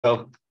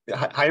So,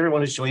 hi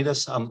everyone who's joined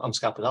us. I'm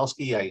Scott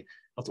Podolsky. I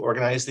help to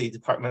organize the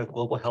Department of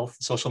Global Health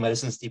and Social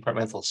Medicine's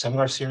departmental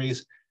seminar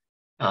series.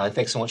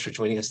 Thanks so much for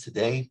joining us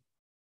today.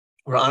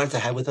 We're honored to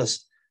have with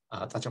us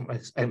Dr.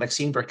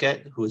 Maxine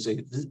Burkett, who is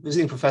a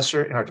visiting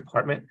professor in our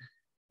department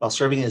while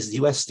serving as the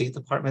U.S. State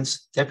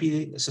Department's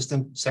Deputy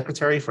Assistant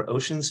Secretary for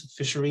Oceans,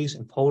 Fisheries,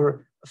 and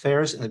Polar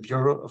Affairs in the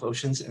Bureau of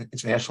Oceans and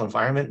International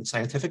Environment and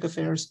Scientific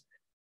Affairs,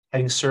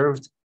 having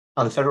served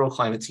on the federal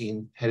climate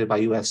team headed by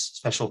U.S.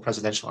 Special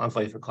Presidential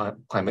Envoy for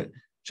Climate,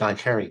 John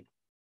Kerry.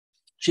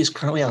 She's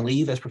currently on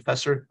leave as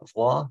Professor of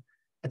Law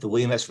at the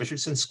William S.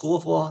 Richardson School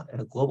of Law and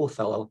a Global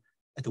Fellow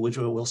at the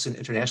Woodrow Wilson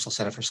International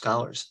Center for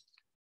Scholars.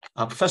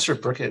 Professor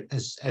Burkett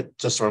has had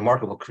just a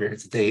remarkable career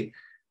to date.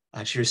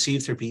 She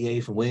received her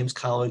BA from Williams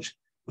College,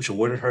 which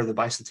awarded her the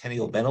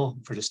Bicentennial Medal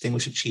for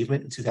Distinguished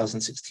Achievement in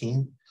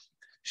 2016.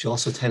 She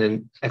also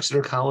attended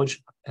Exeter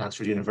College at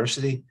Oxford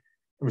University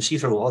and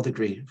received her law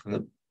degree from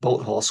the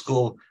Bolt Hall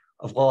School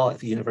of Law at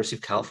the University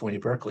of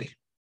California, Berkeley.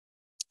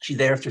 She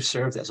thereafter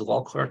served as a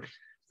law clerk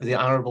for the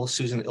Honorable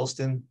Susan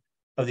Ilston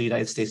of the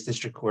United States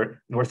District Court,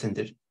 Northern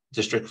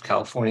District of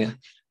California.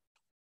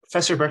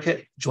 Professor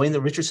Burkett joined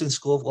the Richardson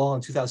School of Law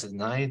in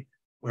 2009,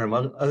 where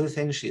among other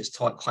things, she has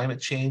taught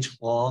climate change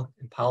law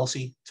and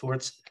policy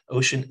towards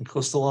ocean and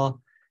coastal law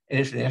and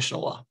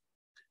international law.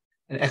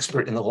 An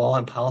expert in the law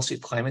and policy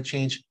of climate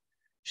change,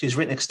 she has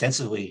written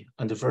extensively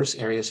on diverse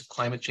areas of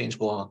climate change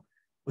law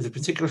with a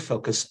particular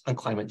focus on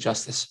climate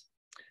justice,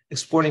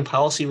 exploring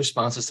policy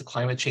responses to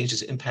climate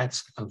change's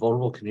impacts on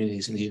vulnerable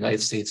communities in the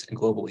United States and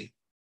globally.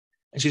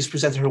 And she's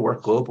presented her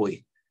work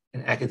globally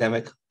in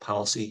academic,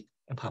 policy,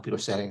 and popular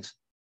settings.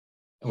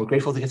 And we're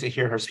grateful to get to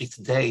hear her speak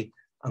today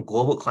on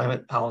global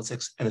climate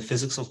politics and the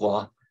physics of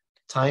law,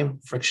 time,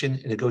 friction,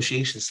 and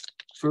negotiations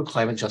through a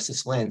climate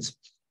justice lens.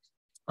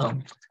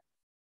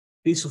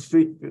 Please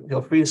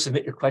feel free to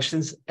submit your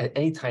questions at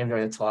any time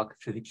during the talk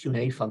through the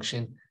Q&A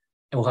function,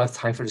 and we'll have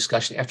time for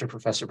discussion after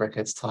Professor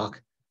Burkett's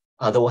talk.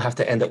 Though we'll have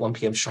to end at 1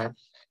 p.m. sharp.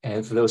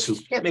 And for those who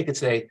can't make it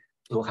today,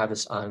 we'll have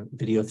this on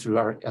video through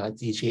our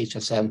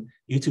DGHSM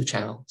YouTube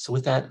channel. So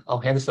with that, I'll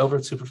hand this over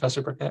to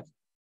Professor Burkett.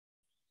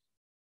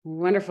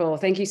 Wonderful.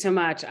 Thank you so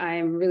much.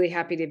 I'm really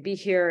happy to be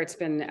here. It's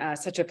been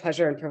such a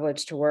pleasure and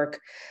privilege to work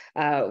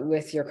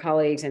with your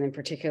colleagues, and in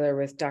particular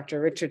with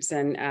Dr.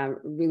 Richardson.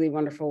 Really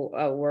wonderful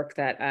work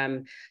that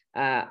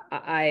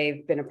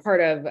I've been a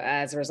part of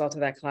as a result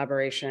of that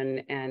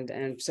collaboration, and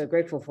I'm so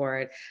grateful for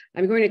it.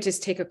 I'm going to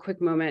just take a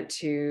quick moment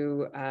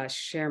to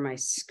share my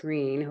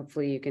screen.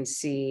 Hopefully you can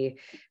see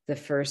the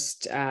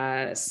first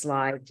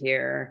slide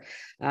here,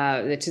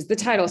 which is the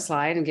title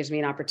slide, and gives me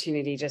an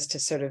opportunity just to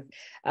sort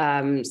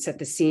of set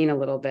the scene a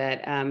little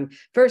bit.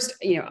 First,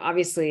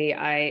 obviously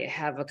I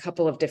have a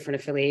couple of different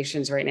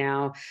affiliations right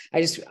now. I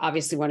just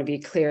obviously want to be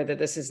clear that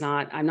this is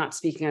not, I'm not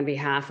speaking on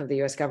behalf of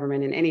the US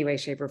government in any way,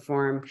 shape, or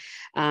form.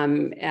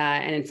 And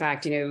in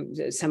fact,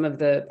 some of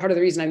the, part of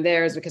the reason I'm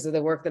there is because of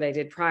the work that I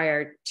did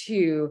prior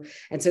to,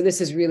 and so this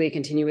is really a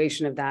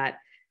continuation of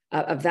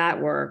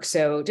that work.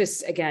 So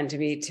just again, to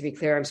be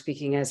clear, I'm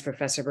speaking as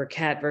Professor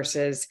Burkett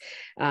versus,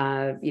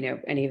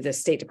 any of the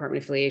State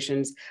Department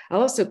affiliations.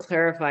 I'll also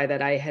clarify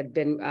that I had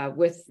been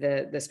with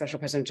the Special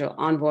Presidential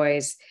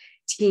Envoy's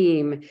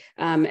team.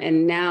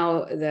 And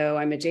now, though,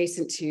 I'm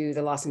adjacent to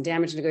the loss and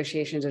damage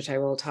negotiations, which I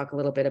will talk a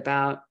little bit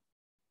about,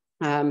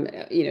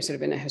 sort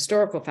of in a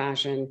historical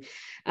fashion.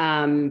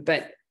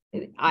 But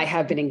I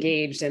have been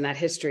engaged in that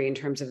history in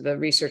terms of the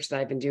research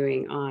that I've been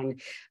doing on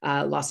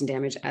loss and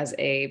damage as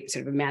a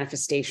sort of a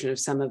manifestation of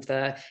some of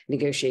the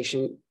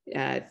negotiation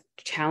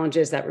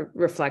challenges that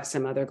reflect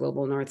some other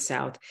global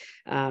North-South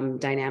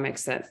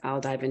dynamics that I'll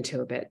dive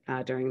into a bit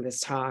during this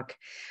talk.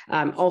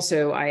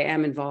 Also, I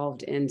am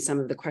involved in some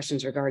of the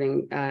questions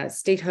regarding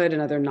statehood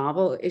and other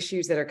novel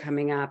issues that are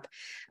coming up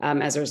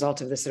as a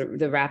result of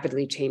the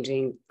rapidly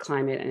changing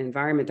climate and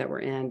environment that we're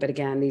in. But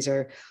again, these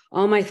are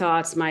all my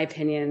thoughts, my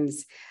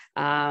opinions,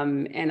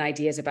 and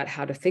ideas about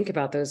how to think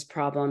about those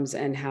problems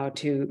and how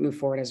to move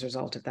forward as a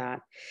result of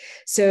that.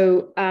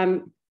 So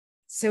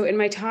in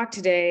my talk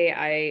today,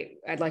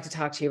 I'd like to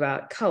talk to you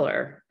about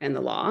color and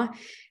the law,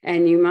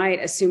 and you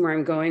might assume where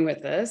I'm going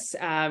with this,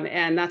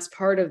 and that's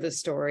part of the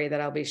story that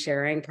I'll be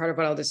sharing. Part of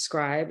what I'll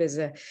describe is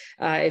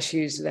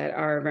issues that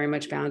are very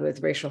much bound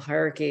with racial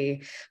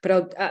hierarchy,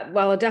 but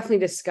while I'll definitely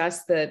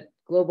discuss the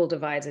global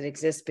divides that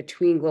exist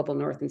between global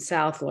North and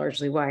South,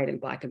 largely white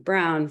and Black and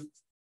brown,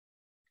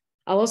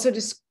 I'll also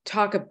just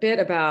talk a bit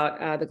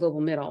about the global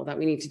middle that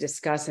we need to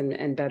discuss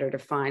and better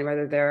define,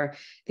 whether they're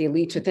the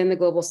elites within the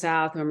global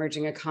South or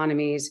emerging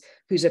economies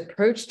whose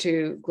approach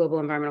to global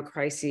environmental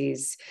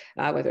crises,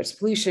 whether it's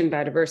pollution,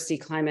 biodiversity,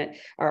 climate,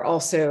 are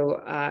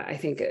also, I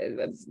think,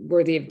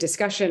 worthy of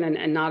discussion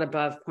and not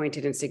above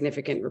pointed and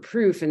significant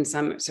reproof in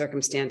some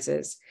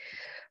circumstances.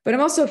 But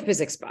I'm also a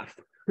physics buff.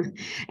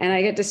 And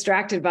I get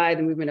distracted by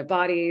the movement of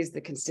bodies,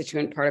 the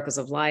constituent particles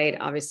of light,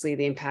 obviously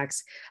the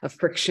impacts of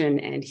friction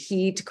and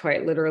heat,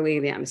 quite literally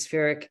the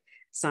atmospheric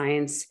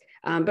science,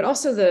 but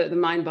also the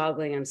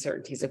mind-boggling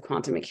uncertainties of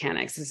quantum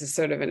mechanics. This is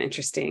sort of an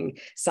interesting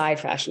side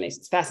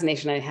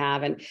fascination I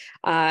have. And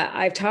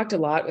I've talked a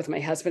lot with my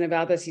husband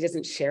about this. He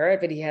doesn't share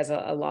it, but he has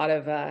a lot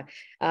of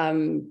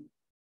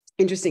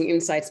interesting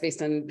insights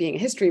based on being a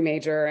history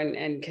major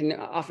and can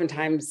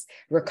oftentimes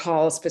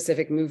recall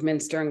specific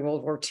movements during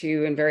World War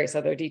II and various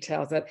other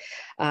details that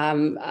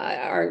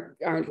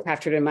aren't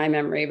captured in my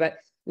memory. But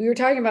we were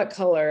talking about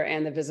color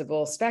and the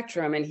visible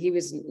spectrum, and he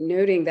was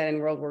noting that in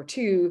World War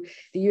II,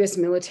 the US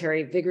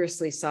military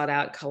vigorously sought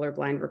out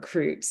colorblind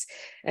recruits.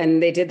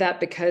 And they did that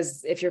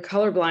because if you're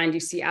colorblind, you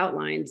see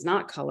outlines,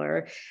 not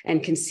color,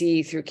 and can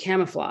see through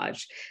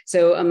camouflage.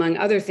 So among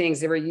other things,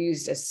 they were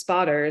used as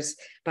spotters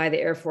by the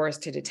Air Force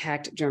to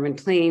detect German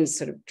planes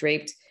sort of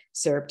draped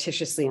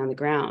surreptitiously on the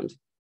ground.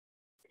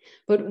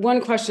 But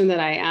one question that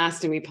I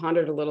asked and we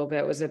pondered a little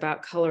bit was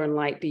about color and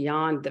light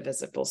beyond the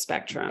visible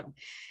spectrum.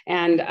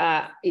 And,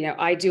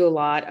 I do a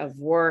lot of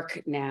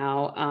work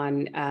now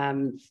on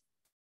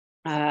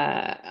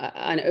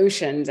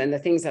oceans and the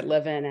things that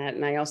live in it.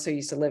 And I also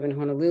used to live in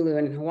Honolulu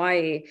and in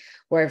Hawaii,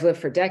 where I've lived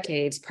for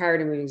decades. Prior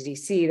to moving to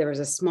DC, there was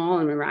a small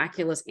and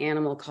miraculous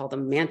animal called the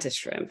mantis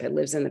shrimp. It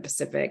lives in the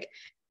Pacific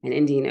and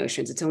Indian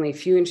Oceans. It's only a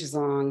few inches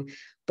long,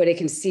 but it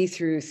can see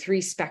through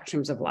 3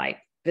 spectrums of light: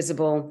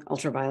 visible,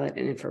 ultraviolet,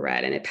 and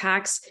infrared. And it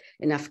packs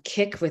enough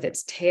kick with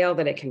its tail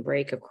that it can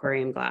break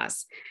aquarium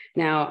glass.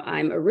 Now,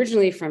 I'm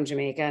originally from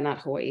Jamaica, not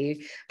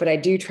Hawaii, but I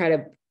do try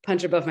to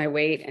punch above my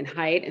weight and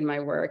height in my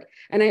work.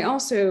 And I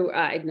also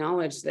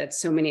acknowledge that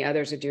so many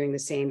others are doing the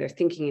same. They're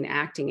thinking and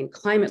acting in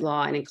climate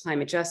law and in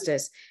climate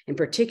justice in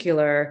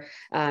particular,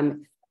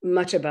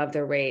 much above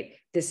their weight.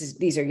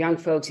 These are young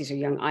folks, these are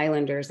young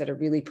islanders that are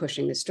really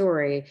pushing the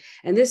story.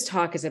 And this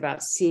talk is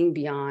about seeing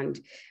beyond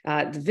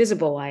the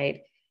visible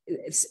light.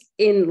 It's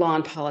in law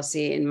and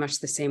policy in much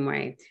the same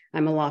way.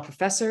 I'm a law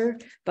professor,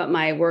 but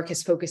my work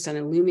is focused on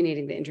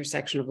illuminating the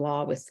intersection of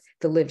law with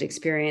the lived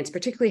experience,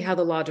 particularly how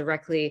the law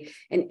directly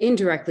and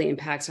indirectly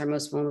impacts our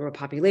most vulnerable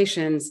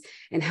populations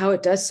and how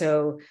it does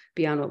so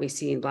beyond what we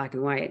see in black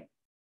and white.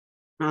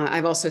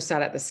 I've also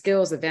sat at the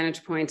skills, the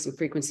vantage points, and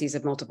frequencies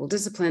of multiple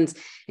disciplines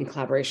in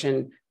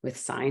collaboration with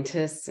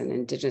scientists and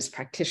indigenous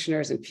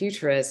practitioners and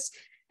futurists.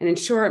 And in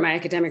short, my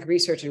academic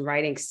research and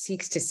writing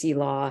seeks to see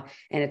law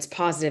and its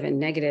positive and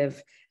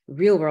negative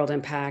real-world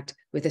impact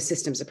with a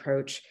systems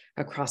approach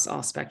across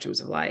all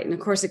spectrums of light. And of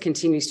course, it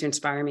continues to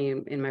inspire me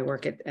in my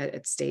work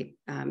at State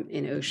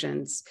in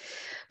Oceans.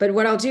 But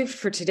what I'll do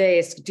for today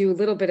is do a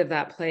little bit of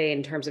that play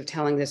in terms of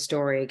telling this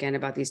story again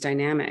about these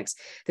dynamics.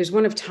 There's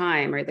one of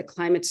time, right? The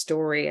climate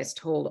story as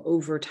told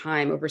over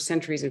time, over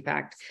centuries, in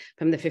fact,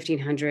 from the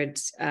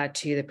 1500s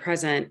to the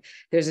present.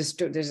 There's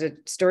a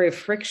story of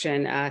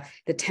friction,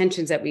 the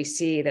tensions that we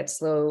see that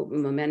slow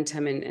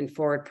momentum and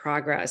forward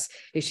progress,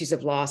 issues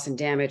of loss and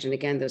damage, and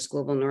again, those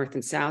global north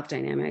and south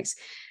dynamics.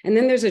 And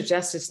then there's a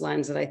justice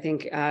lens that I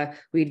think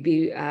we'd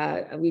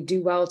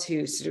do well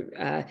to sort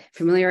of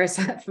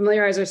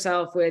familiarize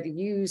ourselves with,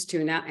 use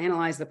to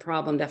analyze the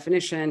problem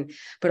definition,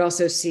 but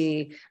also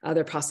see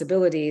other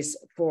possibilities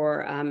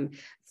for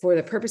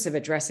the purpose of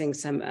addressing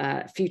some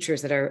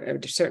features that are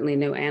certainly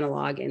no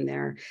analog in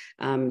there,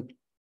 and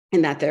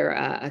that they're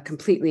a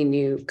completely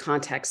new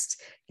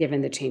context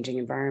given the changing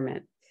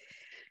environment.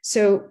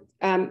 So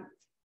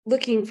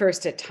looking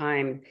first at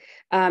time,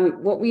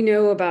 what we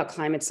know about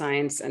climate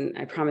science, and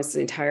I promise the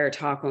entire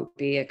talk won't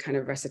be a kind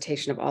of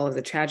recitation of all of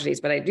the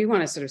tragedies, but I do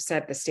want to sort of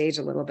set the stage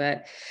a little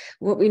bit.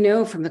 What we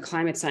know from the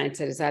climate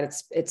science is that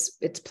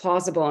it's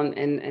plausible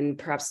and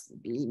perhaps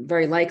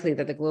very likely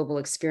that the global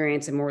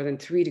experience of more than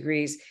 3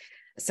 degrees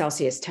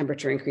Celsius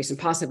temperature increase and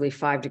possibly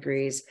 5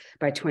 degrees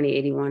by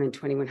 2081 and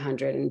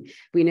 2100. And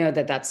we know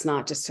that that's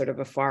not just sort of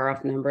a far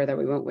off number that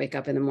we won't wake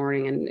up in the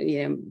morning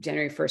and,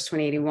 January 1st,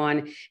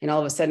 2081, and all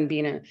of a sudden be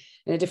in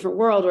a different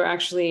world. We're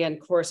actually on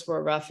course for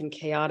a rough and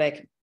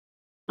chaotic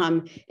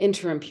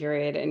interim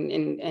period and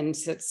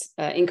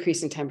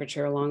increase in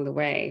temperature along the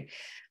way.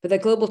 But the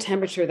global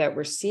temperature that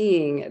we're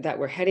seeing, that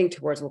we're heading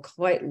towards, will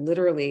quite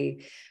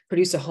literally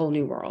produce a whole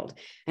new world.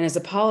 And as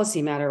a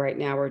policy matter right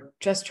now, we're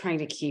just trying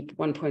to keep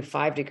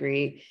 1.5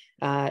 degree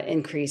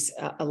increase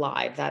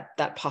alive,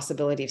 that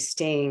possibility of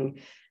staying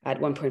at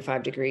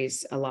 1.5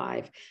 degrees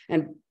alive.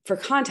 And for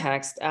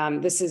context,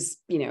 this is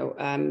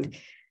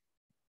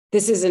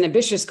an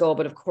ambitious goal,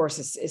 but of course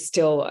is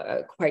still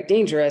a quite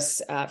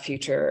dangerous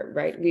future,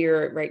 right? We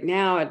are right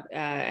now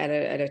at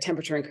a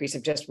temperature increase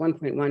of just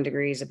 1.1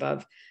 degrees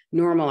above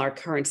normal, our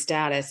current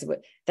status.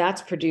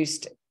 That's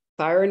produced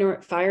fire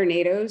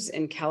tornadoes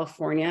in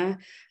California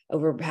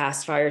over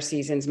past fire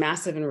seasons,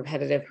 massive and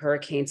repetitive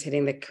hurricanes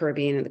hitting the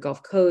Caribbean and the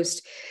Gulf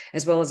Coast,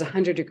 as well as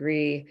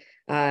 100-degree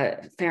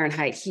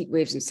Fahrenheit heat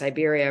waves in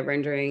Siberia,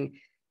 rendering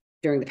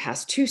during the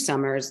past 2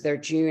 summers, their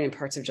June and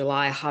parts of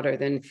July hotter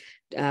than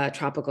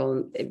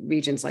tropical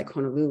regions like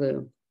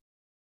Honolulu.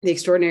 The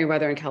extraordinary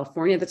weather in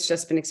California that's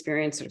just been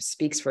experienced sort of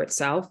speaks for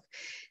itself.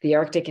 The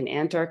Arctic and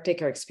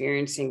Antarctic are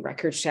experiencing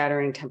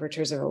record-shattering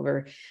temperatures of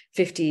over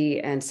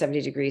 50 and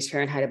 70 degrees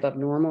Fahrenheit above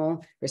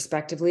normal,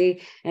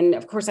 respectively. And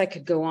of course, I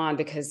could go on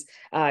because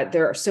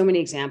there are so many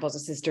examples.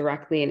 This is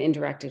directly and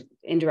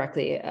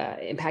indirectly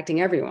impacting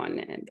everyone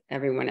and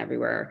everyone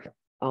everywhere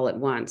all at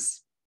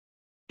once.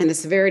 And the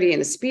severity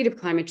and the speed of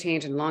climate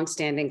change and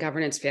longstanding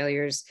governance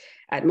failures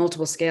at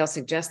multiple scales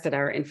suggest that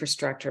our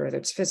infrastructure, whether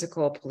it's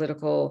physical,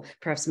 political,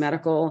 perhaps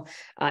medical,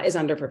 is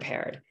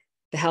underprepared.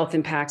 The health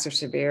impacts are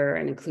severe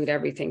and include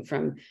everything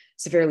from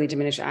severely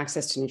diminished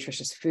access to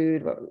nutritious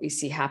food, what we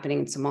see happening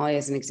in Somalia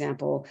as an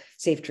example,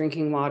 safe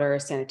drinking water,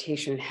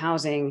 sanitation and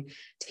housing,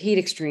 to heat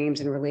extremes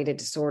and related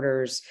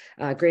disorders,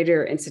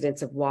 greater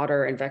incidence of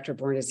water and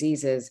vector-borne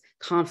diseases,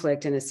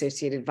 conflict and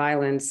associated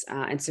violence,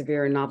 and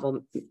severe and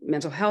novel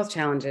mental health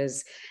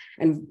challenges.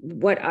 And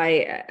what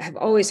I have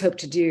always hoped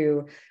to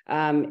do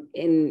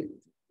in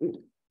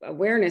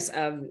awareness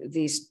of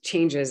these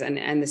changes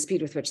and the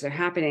speed with which they're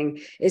happening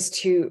is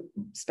to,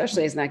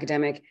 especially as an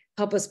academic,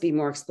 help us be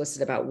more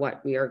explicit about what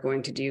we are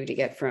going to do to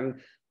get from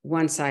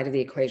one side of the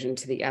equation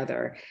to the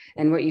other.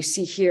 And what you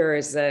see here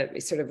is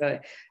sort of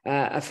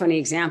a funny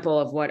example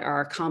of what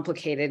are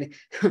complicated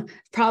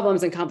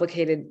problems and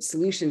complicated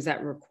solutions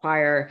that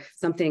require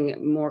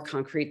something more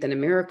concrete than a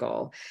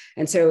miracle.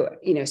 And so,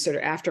 sort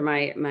of after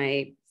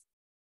my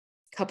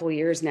couple of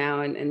years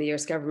now in the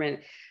US government,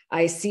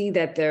 I see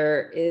that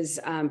there is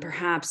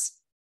perhaps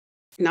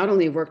not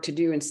only work to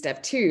do in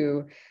step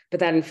 2, but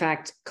that in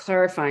fact,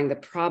 clarifying the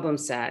problem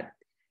set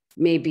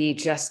may be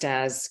just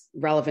as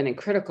relevant and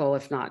critical,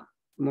 if not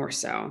more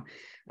so.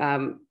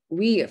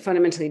 We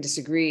fundamentally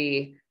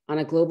disagree on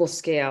a global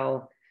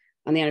scale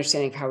on the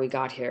understanding of how we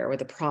got here, what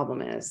the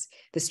problem is.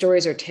 The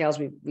stories or tales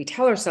we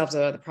tell ourselves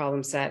about the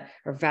problem set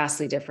are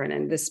vastly different.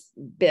 And this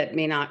bit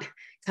may not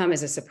come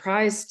as a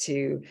surprise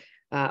to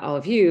all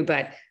of you,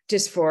 but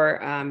just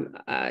for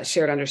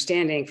shared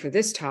understanding for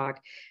this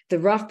talk, the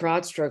rough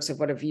broad strokes of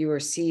what a viewer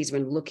sees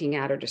when looking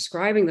at or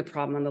describing the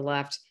problem on the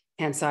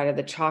left-hand side of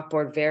the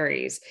chalkboard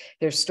varies.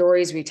 There's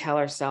stories we tell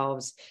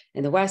ourselves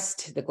in the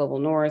West, the global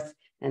North,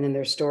 and then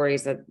there's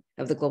stories of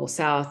the global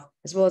South,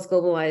 as well as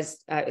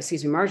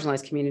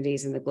marginalized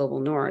communities in the global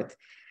North.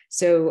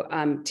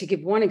 So to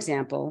give one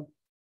example,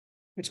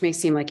 which may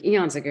seem like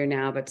eons ago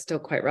now, but still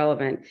quite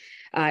relevant,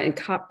 in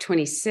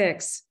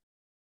COP26,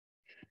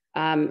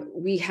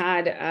 we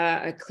had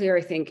a clear,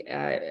 I think,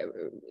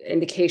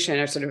 indication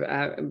or sort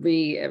of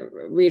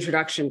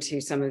reintroduction to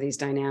some of these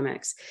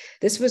dynamics.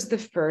 This was the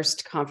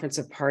first conference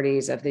of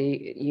parties of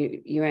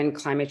the UN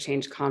Climate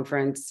Change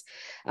Conference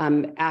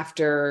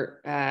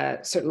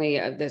after certainly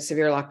the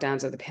severe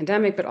lockdowns of the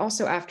pandemic, but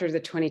also after the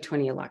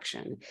 2020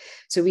 election.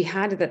 So we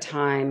had at the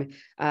time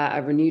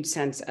a renewed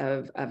sense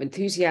of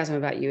enthusiasm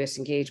about US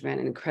engagement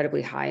and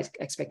incredibly high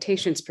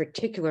expectations,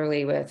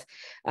 particularly with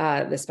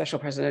the special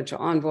presidential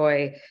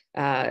envoy,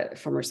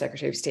 former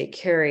Secretary of State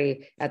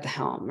Kerry at the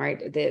helm,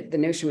 right? The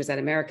notion was that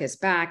America is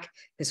back.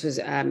 This was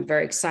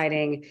very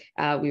exciting.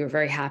 We were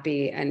very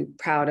happy and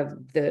proud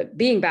of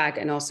being back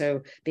and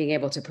also being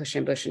able to push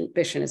ambition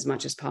as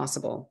much as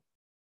possible.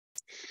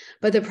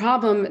 But the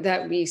problem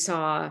that we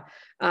saw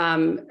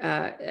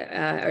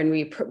and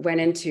we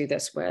went into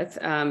this with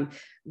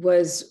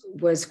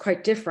was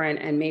quite different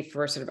and made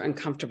for sort of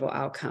uncomfortable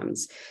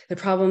outcomes. The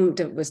problem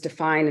was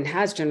defined and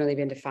has generally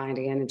been defined,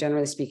 again, and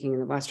generally speaking in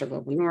the West or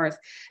global North,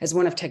 as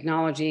one of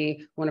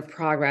technology, one of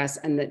progress,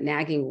 and the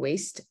nagging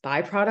waste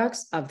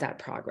byproducts of that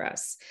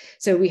progress.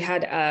 So we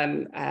had,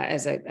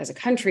 as a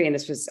country, and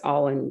this was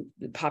all in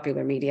the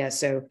popular media,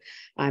 so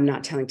I'm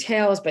not telling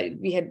tales, but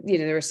we had,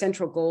 there were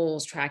central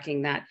goals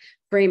tracking that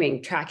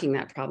framing, tracking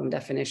that problem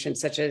definition,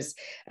 such as,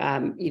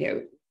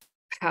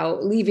 how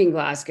leaving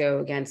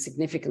Glasgow, again,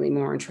 significantly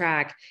more on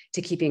track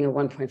to keeping a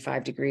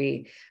 1.5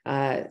 degree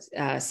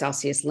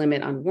Celsius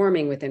limit on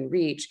warming within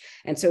reach.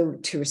 And so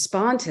to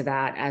respond to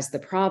that as the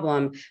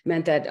problem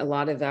meant that a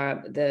lot of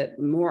the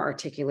more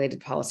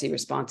articulated policy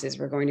responses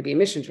were going to be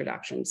emissions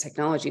reductions,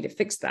 technology to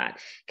fix that,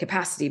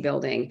 capacity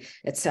building,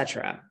 et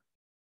cetera.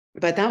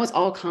 But that was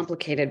all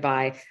complicated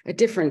by a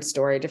different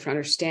story, a different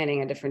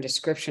understanding, a different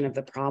description of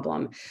the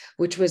problem,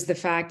 which was the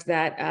fact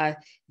that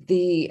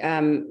the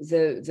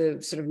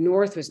sort of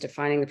North was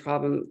defining the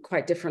problem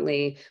quite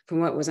differently from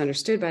what was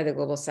understood by the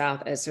global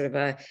South as sort of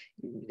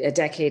a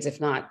decades,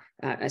 if not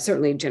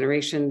certainly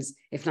generations,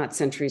 if not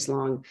centuries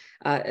long,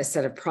 a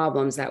set of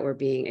problems that were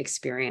being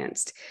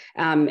experienced.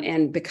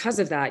 And because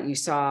of that, you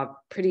saw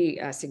pretty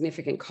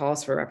significant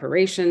calls for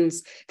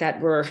reparations that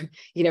were,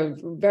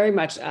 very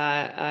much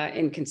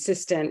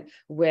inconsistent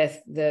with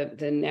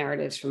the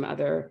narratives from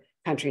other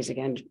countries,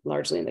 again,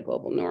 largely in the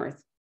global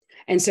North.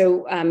 And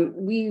so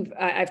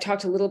I've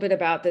talked a little bit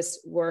about this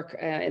work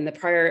in the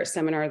prior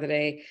seminar that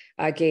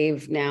I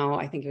gave now,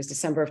 I think it was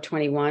December of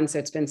 21, so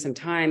it's been some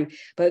time,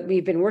 but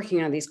we've been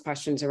working on these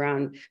questions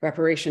around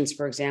reparations,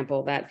 for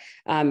example, that,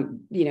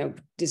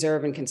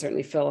 deserve and can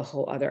certainly fill a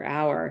whole other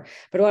hour.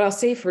 But what I'll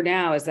say for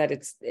now is that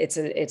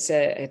it's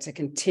a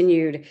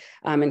continued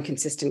and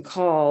consistent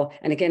call,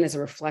 and again, as a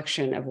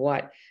reflection of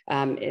what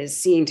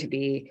is seen to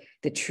be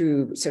the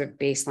true sort of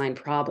baseline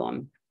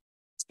problem.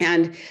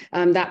 And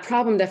that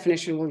problem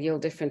definition will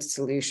yield different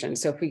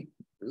solutions. So if we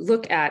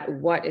look at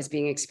what is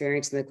being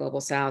experienced in the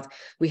global South,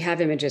 we have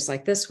images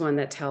like this one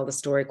that tell the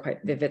story quite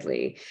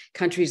vividly.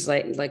 Countries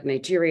like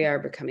Nigeria are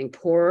becoming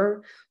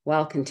poorer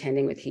while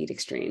contending with heat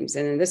extremes.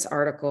 And in this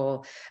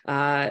article,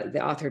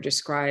 the author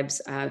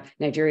describes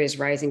Nigeria's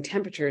rising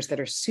temperatures that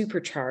are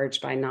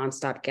supercharged by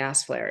nonstop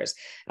gas flares,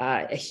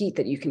 a heat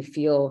that you can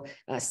feel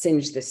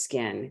singe the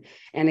skin.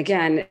 And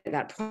again,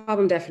 that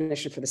problem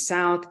definition for the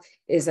South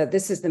is that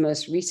this is the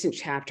most recent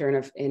chapter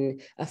in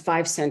a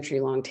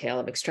 5-century-long tale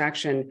of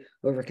extraction,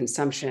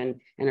 overconsumption,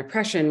 and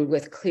oppression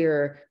with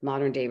clear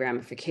modern-day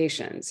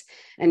ramifications.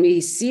 And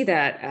we see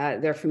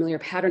that there are familiar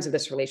patterns of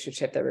this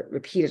relationship that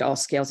repeat at all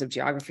scales of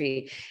geography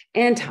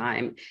and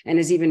time, and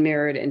is even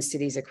mirrored in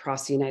cities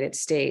across the United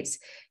States.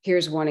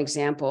 Here's one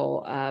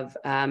example of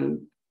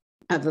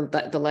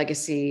the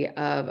legacy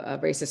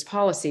of racist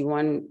policy,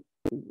 one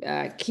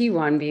key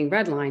one being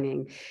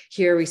redlining.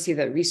 Here we see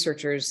that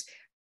researchers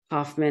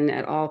Hoffman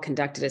et al.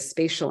 Conducted a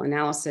spatial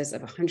analysis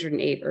of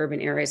 108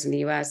 urban areas in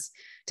the US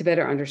to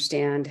better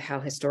understand how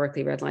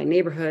historically redlined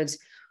neighborhoods,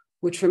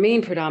 which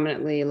remain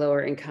predominantly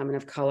lower income and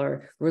of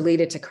color,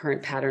 related to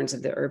current patterns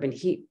of the urban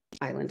heat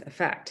island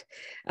effect.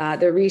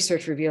 The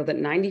research revealed that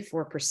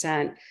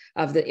 94%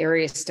 of the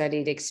areas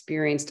studied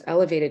experienced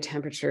elevated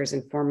temperatures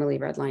in formerly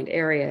redlined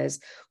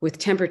areas, with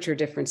temperature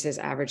differences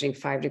averaging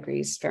 5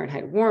 degrees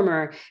Fahrenheit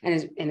warmer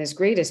and as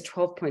great as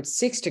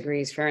 12.6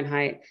 degrees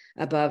Fahrenheit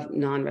above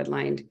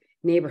non-redlined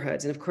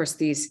neighborhoods. And of course,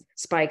 these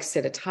spikes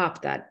sit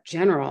atop that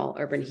general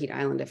urban heat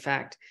island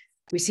effect.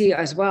 We see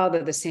as well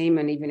that the same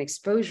uneven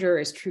exposure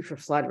is true for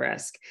flood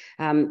risk.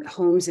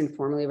 Homes in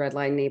formerly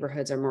redlined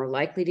neighborhoods are more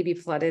likely to be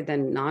flooded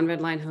than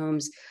non-redlined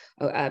homes.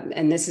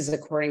 And this is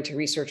according to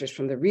researchers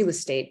from the real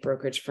estate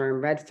brokerage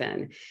firm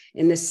Redfin.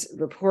 In this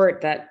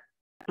report that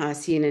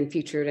CNN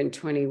featured in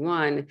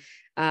 21,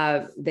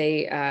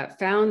 they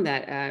found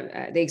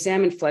that they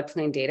examined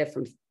floodplain data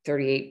from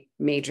 38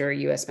 major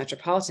US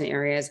metropolitan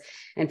areas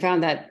and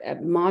found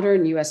that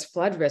modern US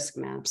flood risk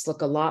maps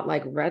look a lot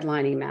like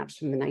redlining maps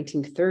from the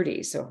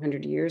 1930s, so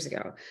 100 years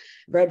ago.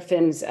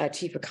 Redfin's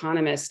chief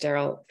economist,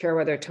 Daryl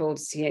Fairweather, told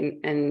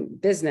CNN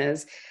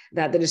Business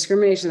that the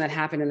discrimination that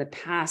happened in the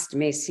past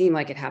may seem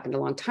like it happened a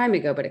long time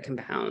ago, but it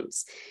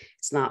compounds.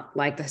 It's not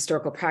like the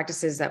historical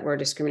practices that were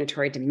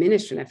discriminatory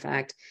diminished in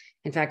effect.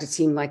 In fact, it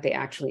seemed like they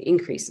actually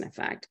increased in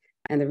effect.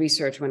 And the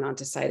research went on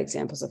to cite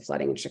examples of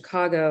flooding in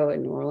Chicago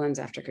and New Orleans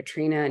after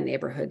Katrina, and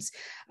neighborhoods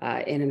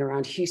in and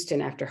around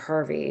Houston after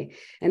Harvey.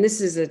 And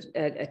this is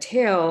a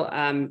tale,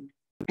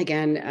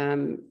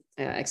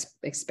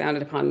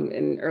 expounded upon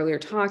in earlier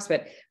talks,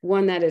 but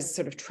one that is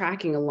sort of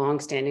tracking a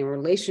longstanding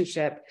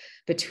relationship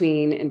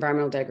between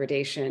environmental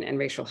degradation and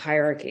racial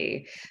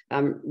hierarchy.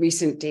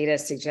 Recent data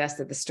suggests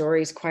that the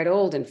story is quite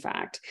old, in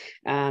fact,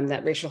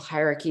 that racial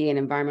hierarchy and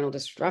environmental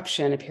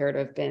disruption appear to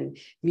have been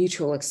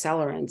mutual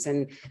accelerants,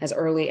 and as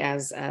early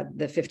as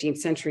the 15th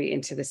century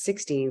into the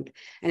 16th.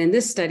 And in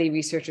this study,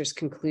 researchers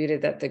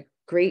concluded that the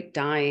great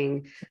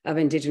dying of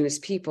indigenous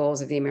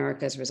peoples of the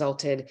Americas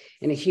resulted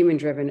in a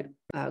human-driven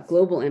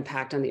global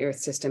impact on the Earth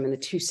system in the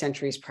 2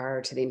 centuries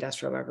prior to the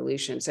Industrial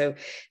Revolution. So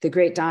the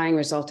great dying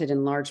resulted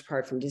in large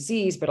part from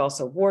disease, but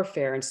also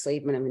warfare,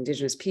 enslavement of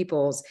indigenous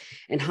peoples,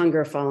 and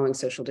hunger following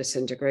social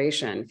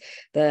disintegration.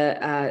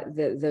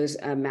 Those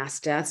mass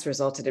deaths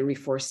resulted in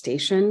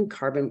reforestation.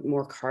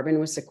 More carbon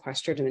was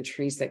sequestered in the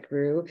trees that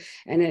grew,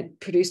 and it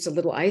produced a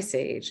little ice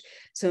age.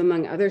 So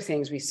among other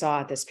things, we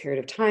saw at this period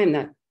of time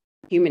that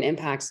human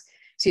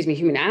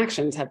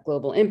actions have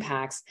global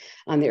impacts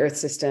on the Earth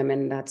system,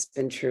 and that's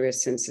been true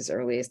since as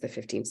early as the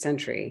 15th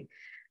century.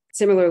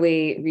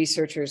 Similarly,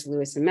 researchers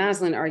Lewis and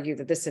Maslin argue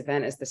that this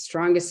event is the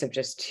strongest of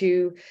just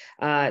two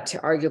to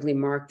arguably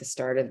mark the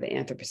start of the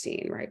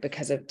Anthropocene, right?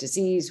 Because of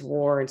disease,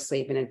 war,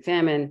 enslavement, and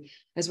famine,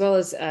 as well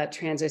as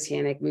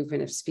transoceanic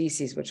movement of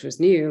species, which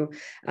was new,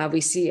 we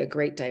see a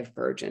great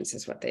divergence,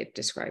 is what they've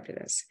described it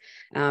as.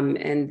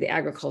 And the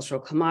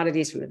agricultural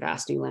commodities from the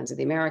vast new lands of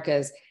the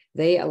Americas,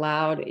 they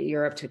allowed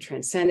Europe to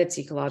transcend its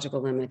ecological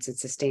limits and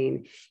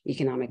sustain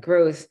economic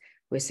growth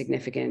with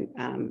significant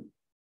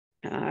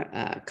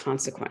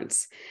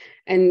consequence.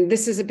 And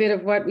this is a bit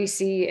of what we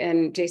see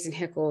in Jason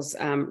Hickel's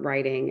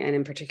writing, and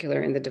in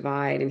particular in The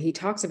Divide. And he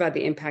talks about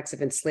the impacts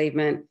of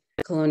enslavement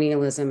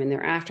colonialism and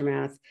their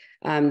aftermath,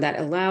 that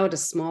allowed a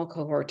small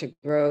cohort to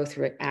grow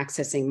through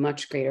accessing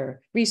much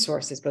greater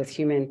resources, both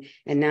human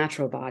and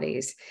natural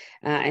bodies.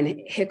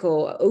 And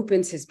Hickel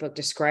opens his book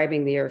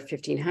describing the year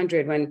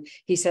 1500 when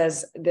he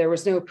says there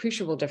was no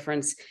appreciable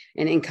difference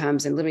in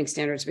incomes and living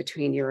standards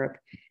between Europe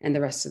and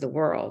the rest of the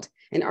world,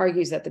 and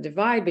argues that the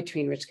divide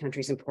between rich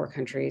countries and poor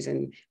countries,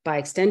 and by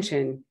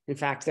extension, in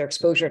fact, their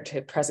exposure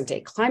to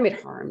present-day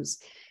climate harms,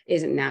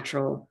 isn't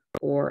natural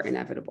or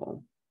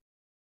inevitable.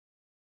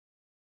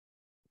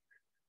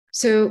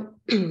 So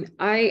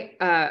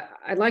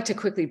I'd like to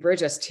quickly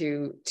bridge us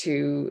to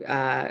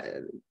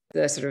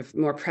the sort of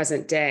more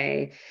present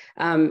day,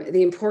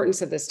 the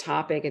importance of this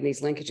topic and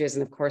these linkages.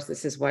 And of course,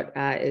 this is what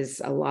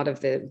is a lot of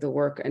the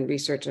work and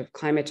research of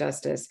climate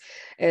justice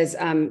is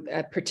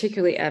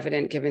particularly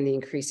evident given the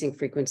increasing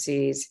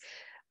frequencies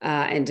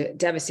and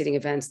devastating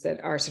events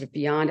that are sort of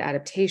beyond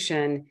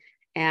adaptation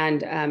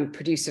and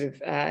produce sort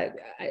of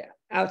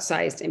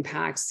outsized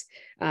impacts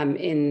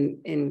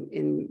in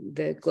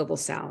the global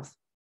South.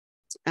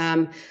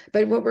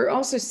 But what we're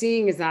also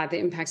seeing is that the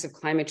impacts of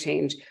climate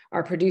change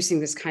are producing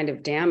this kind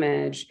of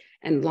damage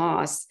and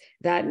loss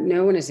that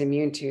no one is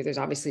immune to. There's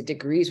obviously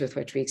degrees with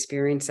which we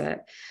experience it.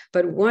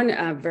 But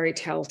one very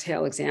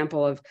telltale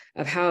example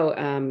of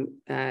how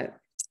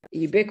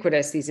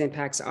ubiquitous these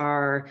impacts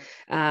are,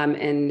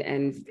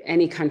 and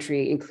any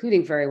country,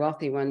 including very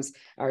wealthy ones,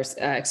 are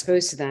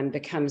exposed to them,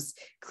 becomes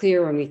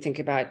clear when we think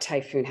about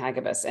Typhoon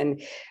Hagibis.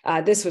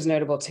 And this was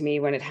notable to me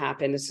when it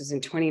happened. This was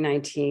in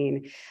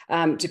 2019.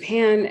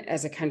 Japan,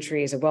 as a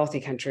country, is a wealthy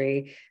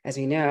country, as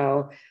we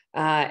know.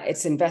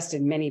 It's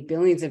invested many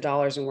billions of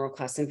dollars in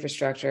world-class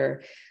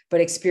infrastructure,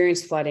 but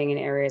experienced flooding in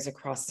areas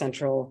across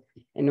central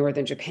and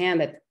northern Japan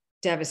that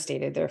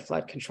devastated their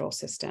flood control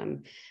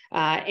system.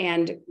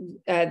 And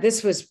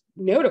this was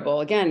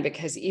notable, again,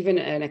 because even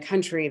in a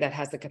country that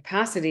has the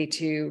capacity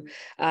to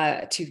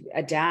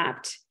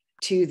adapt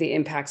to the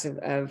impacts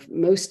of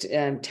most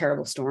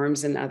terrible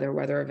storms and other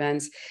weather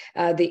events,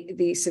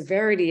 the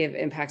severity of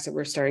impacts that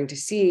we're starting to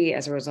see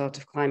as a result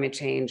of climate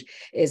change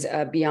is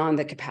beyond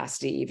the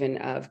capacity even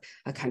of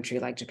a country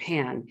like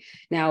Japan.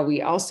 Now,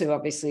 we also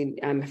obviously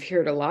have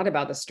heard a lot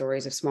about the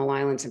stories of small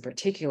islands in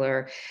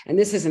particular, and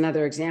this is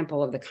another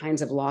example of the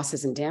kinds of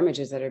losses and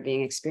damages that are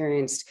being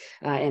experienced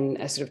in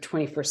a sort of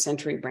 21st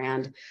century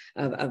brand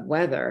of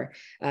weather.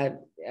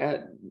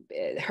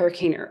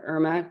 Hurricane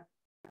Irma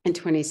in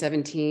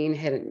 2017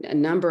 hit a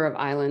number of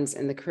islands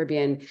in the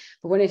Caribbean,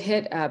 but when it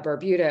hit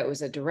Barbuda, it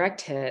was a direct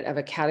hit of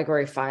a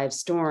Category 5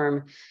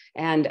 storm.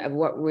 And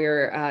what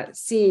we're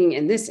seeing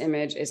in this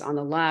image is on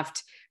the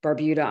left,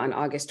 Barbuda on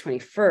August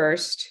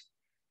 21st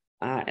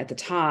at the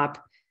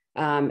top.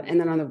 And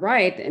then on the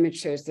right, the image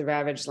shows the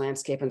ravaged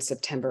landscape on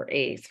September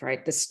 8th,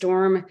 right? The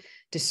storm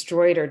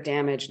destroyed or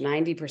damaged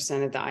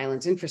 90% of the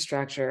island's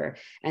infrastructure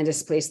and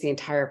displaced the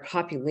entire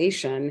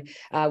population,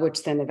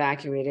 which then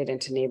evacuated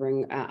into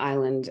neighboring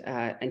island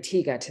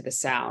Antigua to the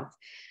south.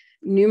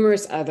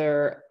 Numerous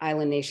other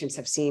island nations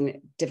have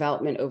seen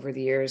development over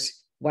the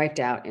years wiped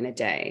out in a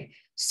day.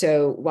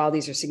 So while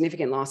these are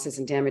significant losses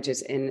and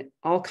damages in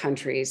all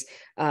countries,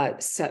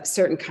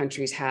 certain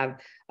countries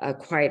have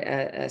quite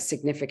a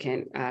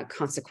significant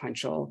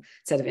consequential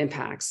set of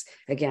impacts.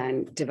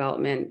 Again,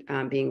 development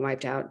being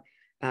wiped out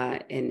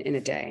in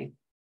a day.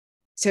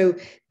 So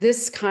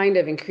this kind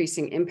of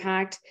increasing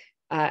impact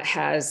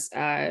has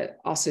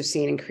also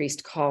seen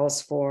increased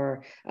calls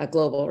for a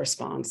global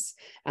response.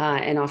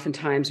 And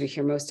oftentimes we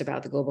hear most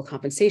about the global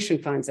compensation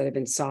funds that have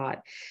been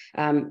sought.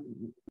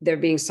 They're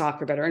being sought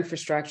for better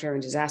infrastructure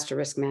and disaster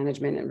risk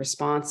management and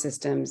response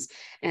systems.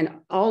 And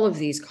all of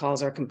these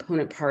calls are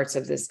component parts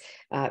of this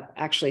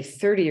actually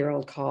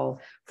 30-year-old call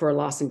for a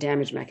loss and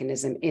damage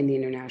mechanism in the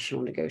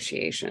international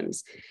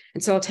negotiations.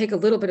 And so I'll take a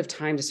little bit of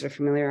time to sort of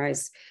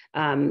familiarize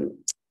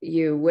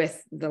you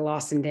with the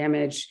loss and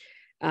damage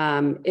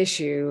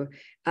issue,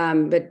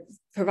 but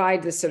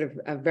provide this sort of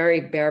a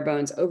very bare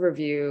bones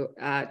overview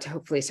to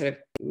hopefully sort of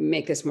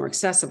make this more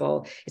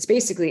accessible. It's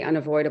basically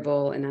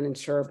unavoidable and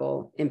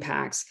uninsurable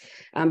impacts,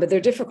 but they're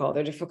difficult.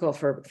 They're difficult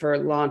for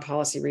law and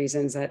policy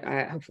reasons that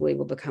hopefully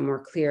will become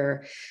more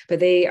clear, but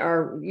they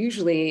are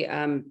usually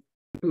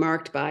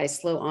marked by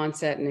slow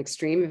onset and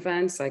extreme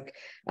events like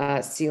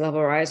sea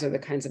level rise or the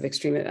kinds of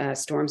extreme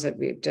storms that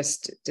we've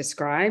just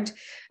described,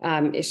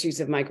 issues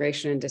of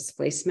migration and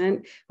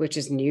displacement, which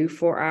is new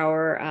for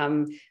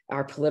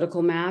our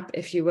political map,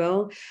 if you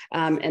will,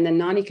 and then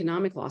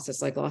non-economic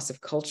losses like loss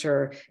of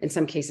culture, in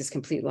some cases,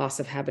 complete loss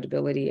of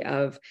habitability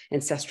of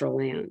ancestral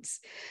lands.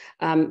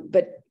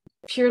 But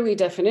purely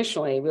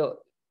definitionally,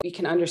 we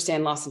can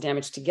understand loss and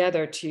damage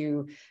together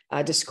to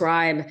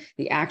describe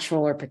the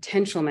actual or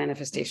potential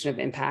manifestation of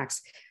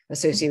impacts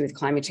associated with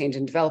climate change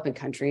in developing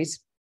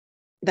countries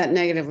that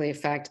negatively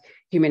affect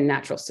human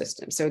natural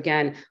systems. So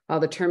again,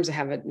 while the terms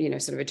have a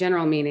sort of a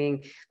general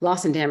meaning,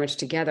 loss and damage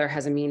together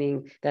has a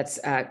meaning that's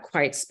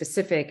quite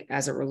specific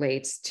as it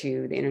relates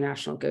to the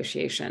international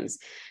negotiations.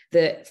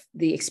 The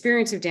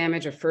experience of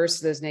damage refers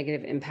to those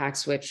negative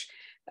impacts which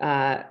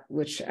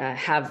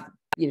have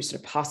sort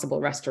of possible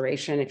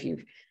restoration if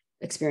you've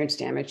experience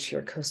damage to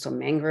your coastal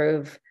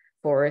mangrove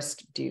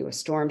forest due to a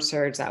storm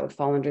surge, that would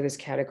fall under this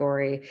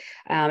category.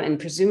 And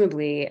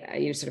presumably,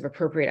 sort of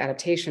appropriate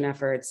adaptation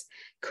efforts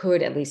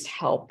could at least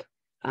help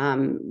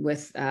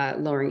with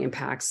lowering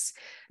impacts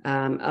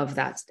of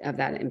that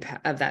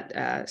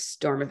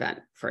storm event,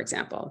 for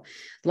example.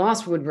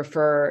 Loss would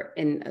refer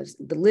in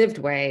the lived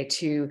way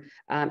to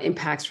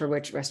impacts for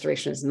which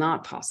restoration is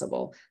not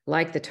possible,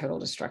 like the total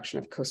destruction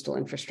of coastal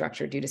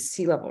infrastructure due to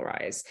sea level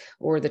rise,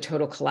 or the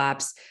total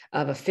collapse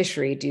of a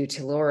fishery due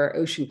to lower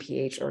ocean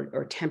pH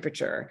or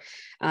temperature.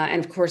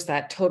 And of course,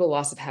 that total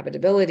loss of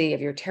habitability of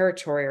your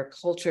territory or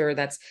culture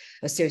that's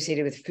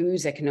associated with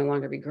foods that can no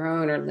longer be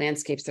grown or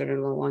landscapes that are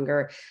no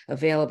longer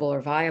available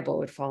or viable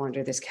would fall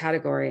under this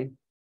category.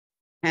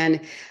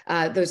 And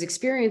those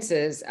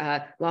experiences,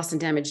 loss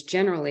and damage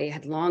generally,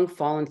 had long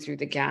fallen through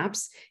the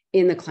gaps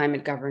in the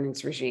climate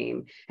governance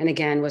regime. And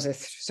again, was a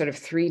sort of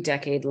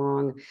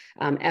 3-decade-long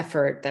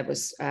effort that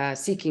was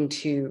seeking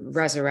to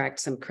resurrect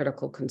some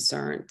critical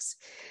concerns.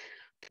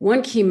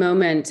 One key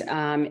moment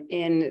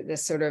in the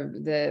sort of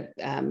the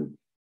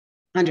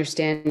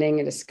understanding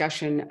and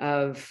discussion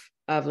of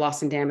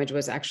loss and damage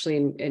was actually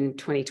in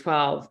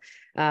 2012,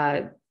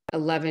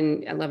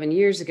 11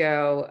 years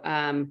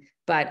ago,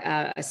 but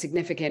a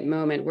significant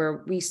moment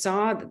where we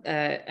saw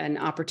an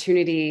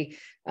opportunity.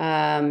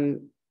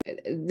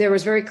 There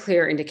was very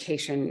clear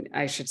indication,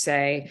 I should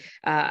say,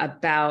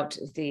 about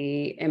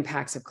the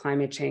impacts of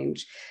climate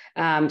change.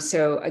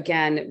 So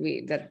again,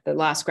 the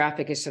last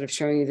graphic is sort of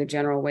showing you the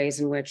general ways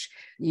in which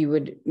you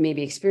would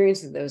maybe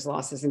experience those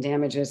losses and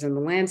damages in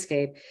the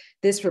landscape.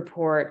 This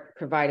report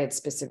provided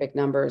specific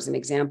numbers and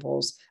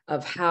examples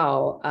of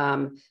how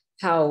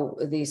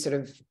these sort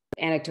of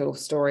anecdotal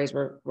stories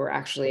were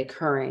actually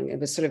occurring. It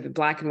was sort of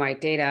black and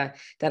white data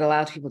that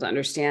allowed people to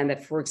understand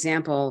that, for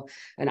example,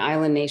 an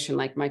island nation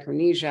like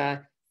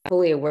Micronesia,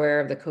 fully aware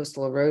of the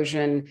coastal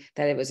erosion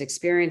that it was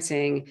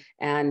experiencing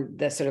and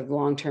the sort of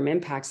long-term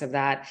impacts of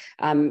that,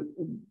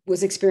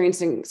 was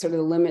experiencing sort of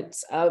the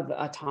limits of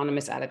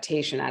autonomous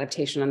adaptation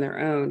on their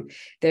own.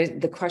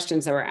 The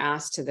questions that were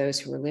asked to those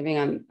who were living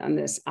on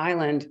this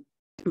island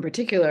in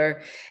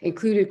particular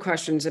included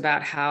questions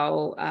about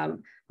how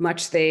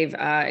much they've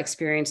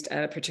experienced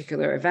a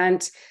particular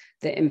event,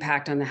 the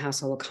impact on the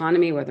household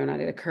economy, whether or not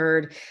it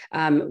occurred,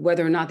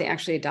 whether or not they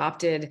actually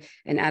adopted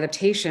an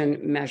adaptation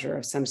measure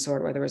of some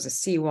sort, whether it was a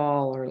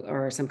seawall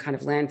or some kind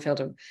of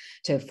landfill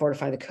to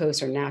fortify the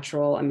coast, or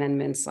natural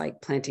amendments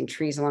like planting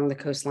trees along the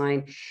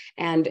coastline.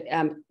 And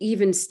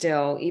even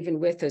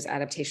with those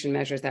adaptation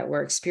measures that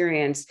were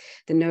experienced,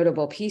 the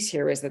notable piece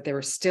here is that they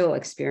were still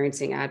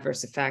experiencing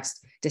adverse effects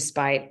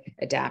despite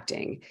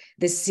adapting.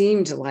 This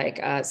seemed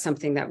like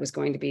something that was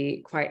going to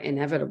be quite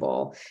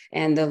inevitable.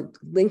 And the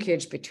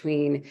linkage between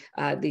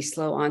these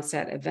slow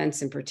onset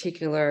events in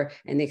particular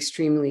and the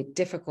extremely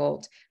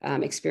difficult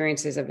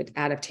experiences of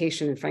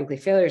adaptation and frankly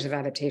failures of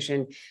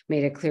adaptation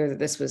made it clear that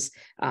this was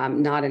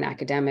not an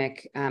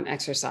academic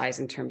exercise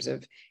in terms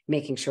of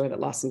making sure that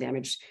loss and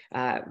damage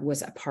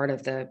was a part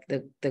of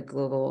the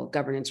global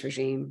governance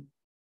regime.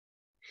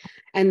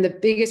 And the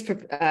biggest,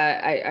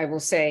 I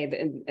will say,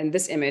 in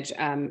this image,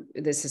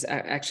 this is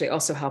actually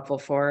also helpful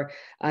for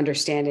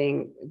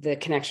understanding the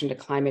connection to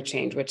climate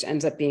change, which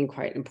ends up being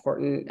quite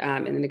important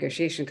in the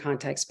negotiation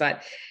context.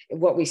 But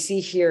what we see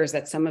here is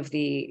that some of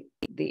the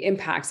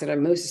impacts that are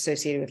most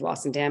associated with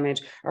loss and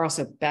damage are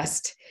also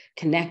best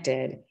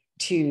connected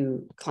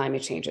to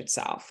climate change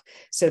itself.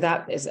 So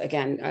that is,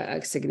 again,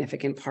 a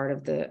significant part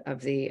of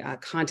the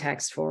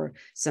context for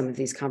some of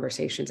these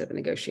conversations at the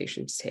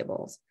negotiations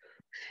tables.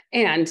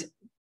 And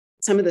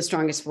some of the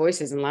strongest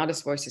voices and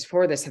loudest voices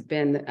for this have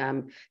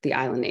been the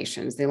island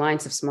nations. The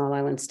Alliance of Small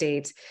Island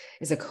States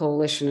is a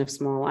coalition of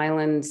small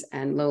islands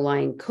and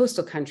low-lying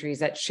coastal countries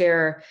that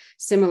share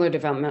similar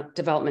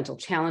developmental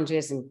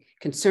challenges and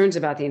concerns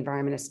about the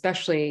environment,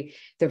 especially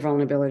the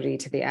vulnerability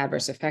to the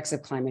adverse effects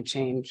of climate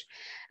change.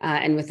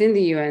 And within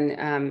the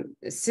UN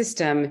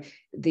system,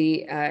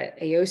 the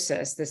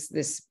AOSIS,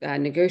 this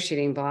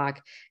negotiating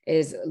bloc,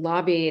 is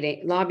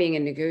lobbying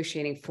and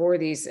negotiating for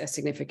these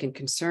significant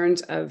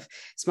concerns of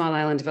small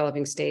island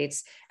developing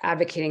states,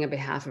 advocating on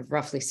behalf of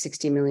roughly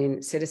 60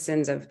 million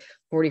citizens of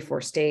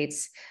 44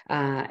 states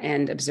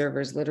and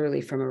observers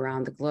literally from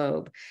around the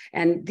globe.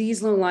 And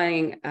these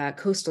low-lying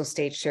coastal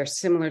states share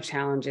similar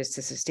challenges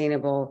to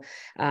sustainable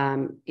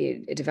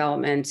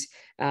development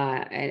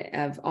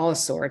of all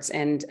sorts.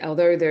 And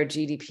although their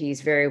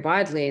GDPs vary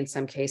widely in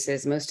some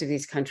cases, most of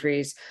these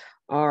countries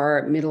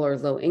are middle or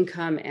low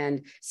income,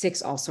 and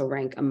 6 also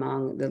rank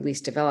among the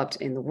least developed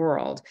in the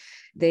world.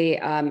 They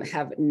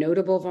have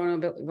notable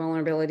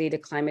vulnerability to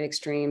climate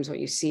extremes. What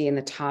you see in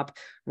the top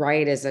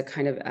right is a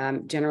kind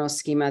of general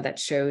schema that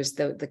shows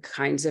the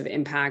kinds of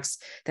impacts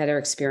that are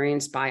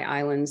experienced by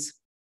islands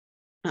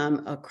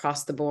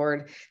across the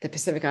board. The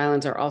Pacific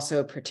Islands are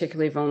also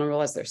particularly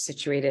vulnerable as they're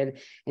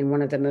situated in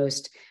one of the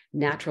most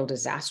natural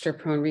disaster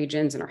prone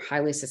regions and are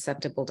highly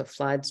susceptible to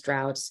floods,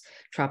 droughts,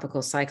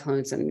 tropical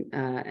cyclones,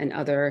 and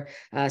other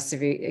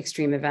severe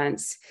extreme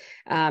events.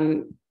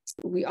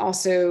 We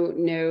also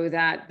know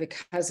that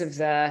because of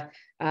their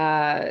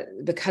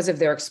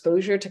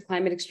exposure to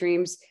climate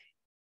extremes,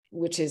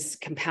 which is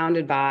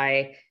compounded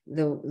by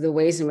the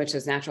ways in which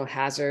those natural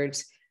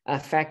hazards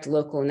affect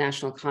local and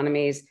national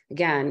economies,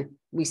 again,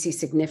 we see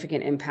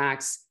significant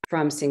impacts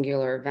from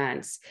singular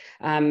events.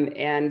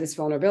 And this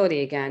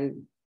vulnerability,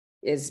 again,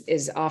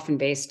 is often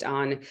based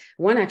on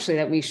one actually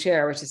that we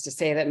share, which is to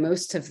say that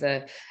most of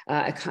the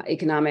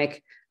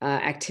economic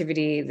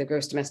activity, the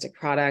gross domestic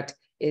product,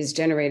 is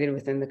generated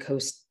within the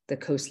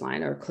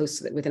coastline, or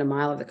within a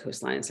mile of the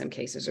coastline in some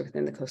cases, or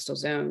within the coastal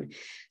zone.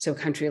 So a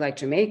country like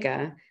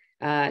Jamaica,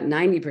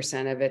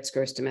 90% of its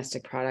gross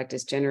domestic product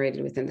is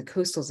generated within the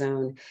coastal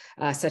zone,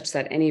 such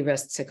that any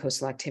risks to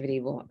coastal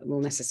activity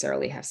will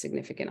necessarily have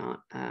significant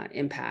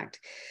impact.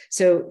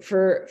 So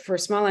for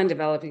small and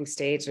developing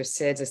states, or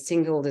SIDS, a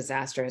single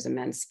disaster has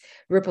immense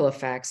ripple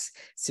effects,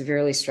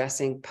 severely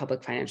stressing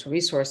public financial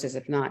resources,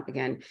 if not,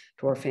 again,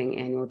 dwarfing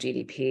annual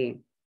GDP.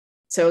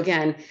 So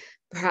again,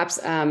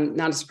 perhaps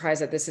not a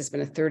surprise that this has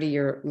been a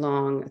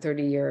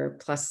 30-year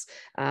plus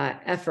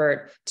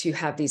effort to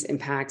have these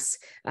impacts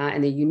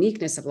and the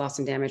uniqueness of loss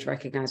and damage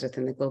recognized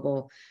within the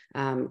global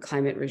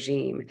climate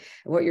regime.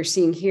 What you're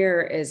seeing here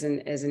is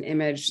an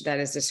image that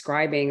is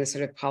describing the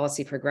sort of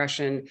policy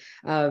progression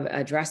of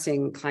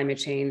addressing climate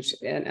change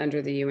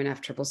under the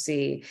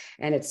UNFCCC,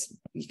 and it's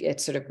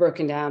sort of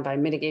broken down by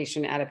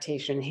mitigation,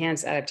 adaptation,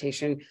 enhanced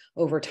adaptation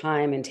over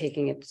time, and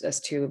taking us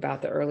to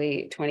about the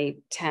early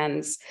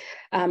 2010s.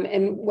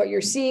 And what you're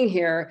seeing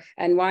here,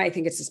 and why I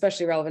think it's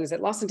especially relevant, is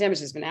that loss and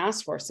damage has been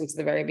asked for since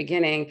the very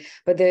beginning,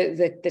 but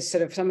the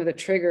sort of some of the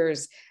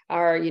triggers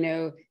are,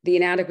 the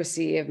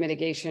inadequacy of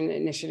mitigation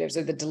initiatives,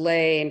 or the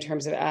delay in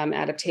terms of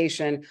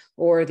adaptation,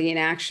 or the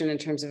inaction in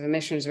terms of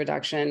emissions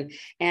reduction.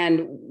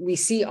 And we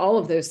see all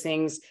of those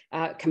things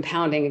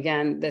compounding,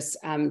 again,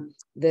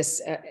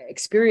 this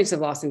experience of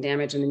loss and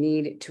damage and the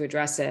need to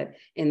address it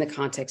in the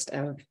context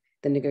of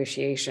the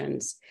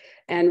negotiations.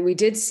 And we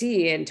did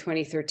see in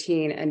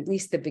 2013, at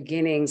least the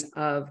beginnings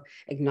of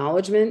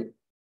acknowledgement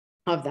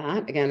of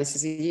that. Again, this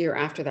is a year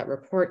after that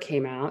report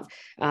came out,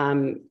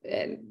 and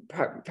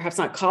perhaps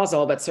not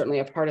causal, but certainly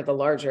a part of the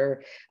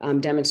larger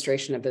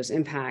demonstration of those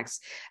impacts.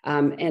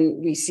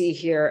 And we see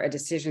here a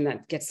decision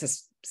that gets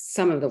us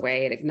some of the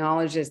way. It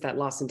acknowledges that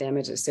loss and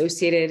damage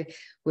associated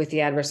with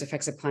the adverse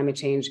effects of climate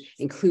change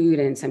include,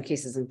 and in some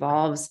cases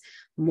involves,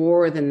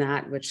 more than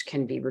that which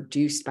can be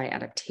reduced by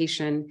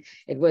adaptation.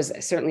 It was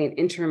certainly an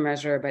interim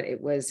measure, but it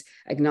was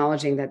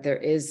acknowledging that there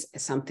is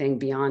something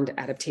beyond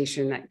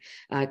adaptation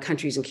that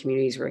countries and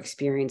communities were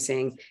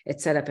experiencing.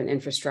 It set up an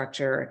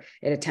infrastructure.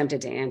 It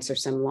attempted to answer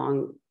some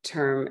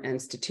long-term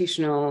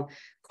institutional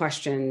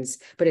questions,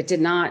 but it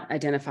did not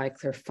identify a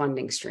clear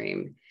funding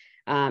stream.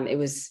 It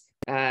was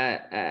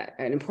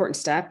an important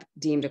step,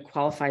 deemed a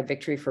qualified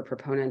victory for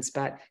proponents,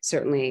 but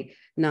certainly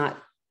not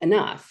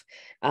enough.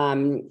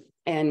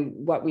 And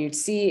what we would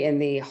see in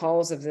the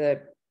halls of the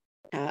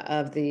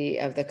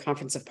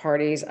Conference of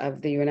Parties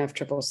of the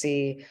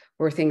UNFCCC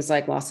were things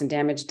like loss and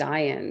damage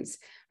die-ins,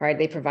 right?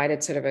 They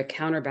provided sort of a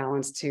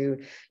counterbalance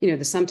to,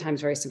 the sometimes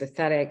very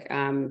sympathetic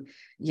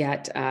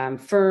yet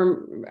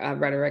firm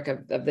rhetoric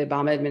of the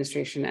Obama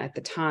administration at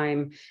the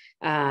time,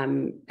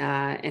 and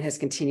has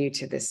continued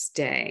to this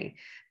day.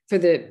 For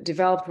the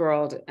developed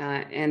world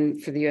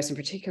and for the US in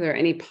particular,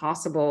 any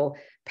possible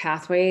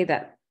pathway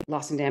that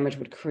loss and damage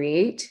would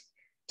create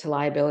to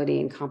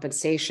liability and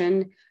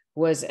compensation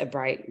was a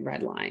bright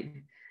red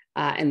line.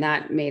 And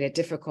that made it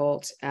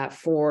difficult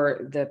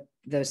for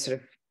the sort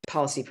of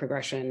policy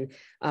progression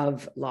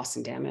of loss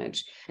and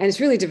damage. And it's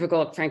really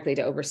difficult, frankly,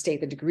 to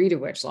overstate the degree to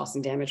which loss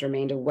and damage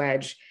remained a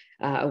wedge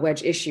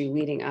issue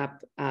leading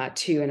up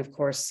to, and of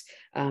course,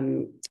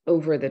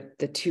 over the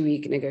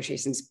 2-week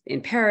negotiations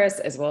in Paris,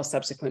 as well as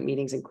subsequent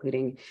meetings,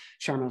 including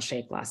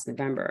Sharm-El-Sheik last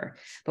November.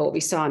 But what we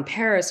saw in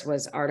Paris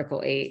was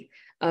Article 8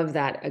 of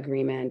that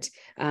agreement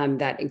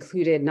that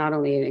included not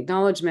only an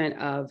acknowledgement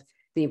of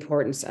the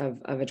importance of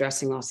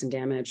addressing loss and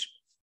damage,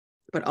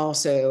 but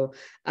also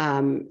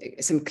some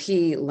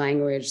key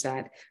language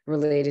that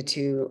related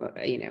to,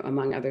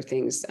 among other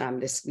things,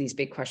 these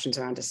big questions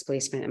around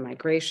displacement and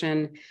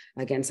migration.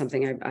 Again,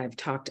 something I've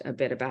talked a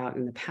bit about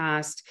in the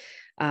past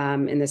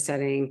in this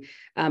setting,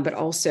 but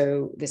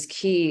also this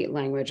key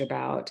language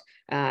about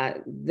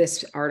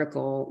this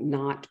article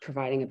not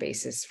providing a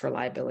basis for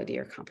liability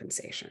or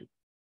compensation.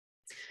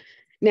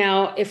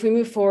 Now, if we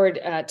move forward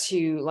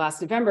to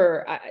last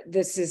November,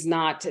 this is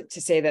not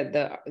to say that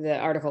the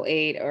Article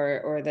 8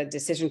 or the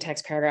decision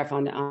text paragraph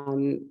on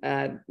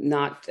this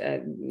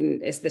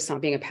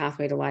not being a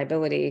pathway to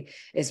liability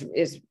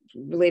is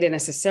related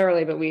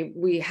necessarily, but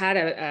we had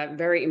a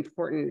very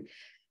important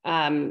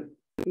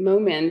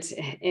moment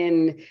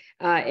in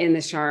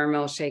the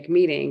Sharm-El-Sheik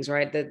meetings,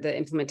 right? The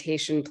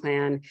implementation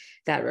plan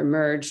that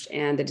emerged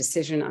and the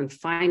decision on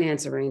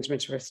finance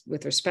arrangements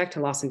with respect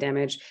to loss and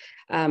damage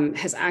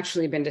has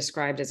actually been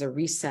described as a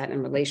reset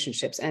in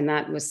relationships. And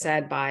that was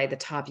said by the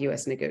top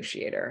US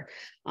negotiator.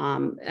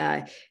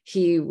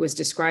 He was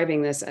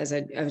describing this as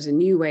a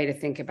new way to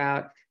think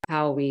about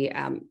how we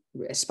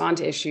respond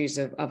to issues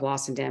of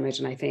loss and damage,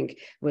 and I think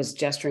was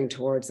gesturing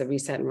towards the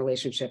reset and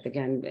relationship,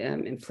 again,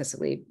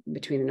 implicitly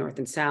between the North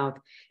and South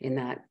in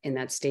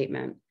that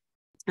statement.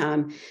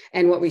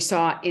 And what we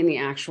saw in the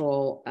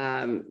actual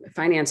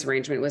finance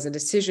arrangement was a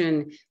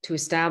decision to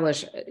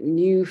establish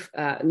new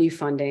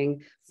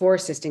funding for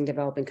assisting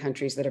developing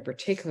countries that are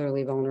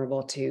particularly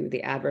vulnerable to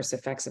the adverse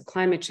effects of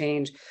climate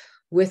change,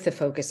 with the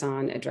focus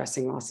on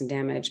addressing loss and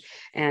damage.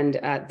 And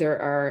there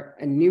are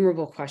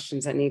innumerable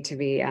questions that need to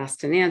be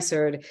asked and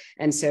answered.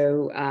 And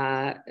so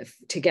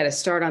to get a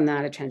start on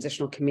that, a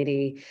transitional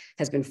committee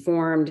has been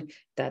formed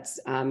that's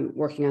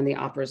working on the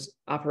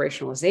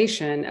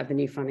operationalization of the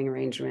new funding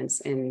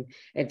arrangements in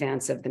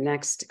advance of the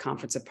next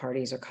Conference of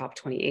Parties, or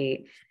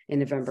COP28, in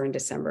November and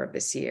December of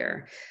this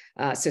year.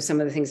 So some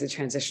of the things the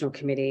transitional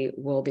committee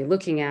will be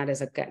looking at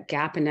is a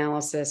gap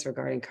analysis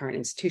regarding current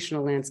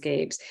institutional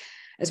landscapes,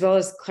 as well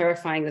as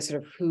clarifying the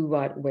sort of who,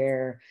 what,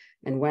 where,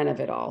 and when of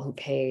it all, who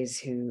pays,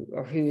 who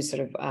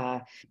sort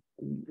of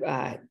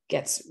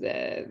gets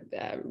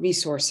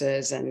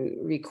resources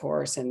and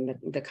recourse, and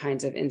the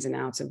kinds of ins and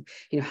outs of,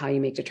 how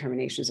you make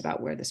determinations about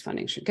where this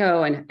funding should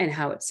go, and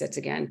how it sits,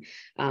 again,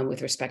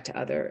 with respect to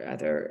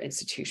other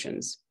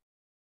institutions,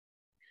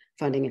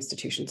 funding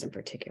institutions in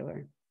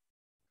particular.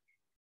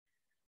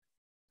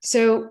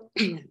 So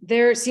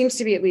there seems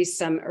to be at least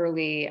some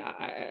early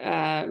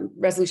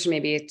resolution,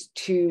 maybe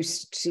too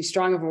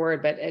strong of a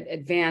word, but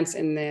advance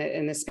in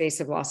the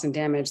space of loss and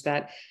damage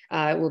that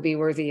will be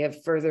worthy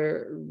of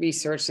further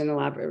research and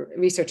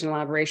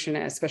elaboration,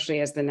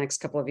 especially as the next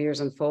couple of years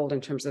unfold in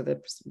terms of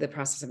the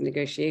process of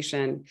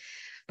negotiation.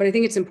 But I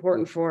think it's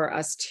important for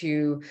us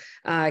to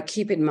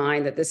keep in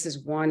mind that this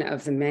is one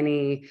of the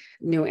many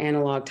no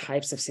analog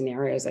types of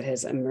scenarios that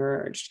has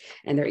emerged.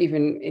 And there are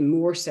even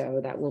more so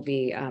that will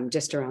be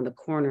just around the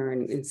corner,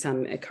 and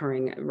some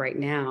occurring right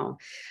now.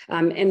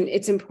 And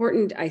it's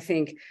important, I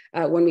think,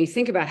 when we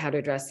think about how to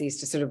address these,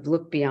 to sort of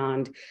look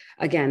beyond,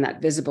 again,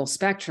 that visible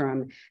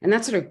spectrum. And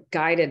that sort of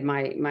guided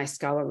my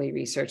scholarly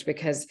research,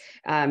 because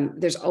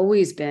there's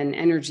always been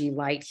energy,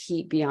 light,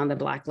 heat beyond the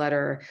black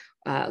letter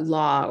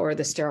law or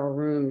the sterile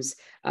rooms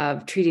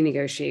of treaty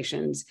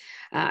negotiations.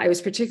 I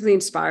was particularly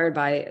inspired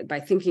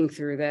by thinking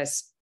through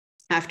this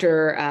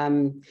after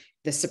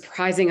the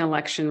surprising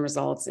election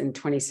results in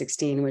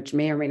 2016, which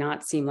may or may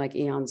not seem like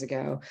eons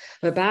ago.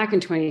 But back in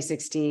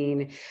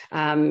 2016,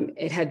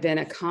 it had been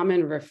a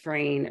common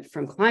refrain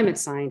from climate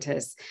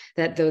scientists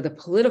that though the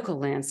political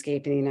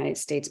landscape in the United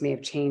States may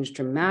have changed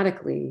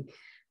dramatically,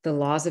 the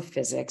laws of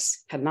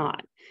physics had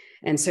not.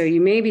 And so you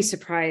may be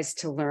surprised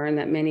to learn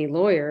that many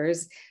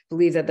lawyers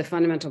believe that the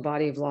fundamental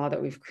body of law that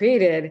we've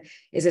created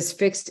is as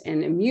fixed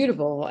and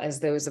immutable as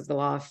those of the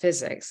law of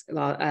physics.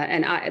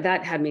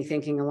 That had me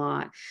thinking a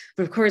lot.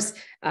 But of course,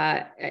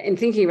 in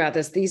thinking about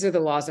this, these are the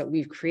laws that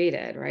we've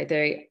created, right?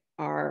 They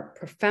are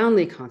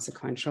profoundly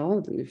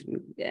consequential,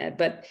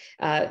 but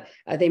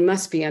they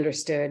must be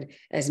understood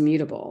as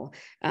mutable,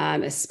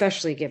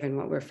 especially given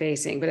what we're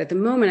facing. But at the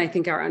moment, I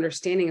think our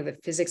understanding of the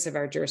physics of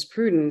our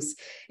jurisprudence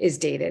is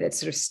dated. It's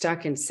sort of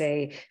stuck in,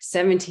 say,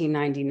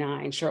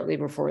 1799, shortly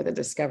before the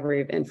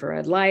discovery of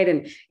infrared light,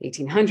 and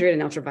 1800,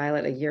 and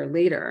ultraviolet a year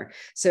later.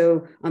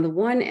 So on the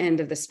one end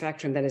of the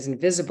spectrum that is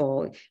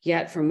invisible,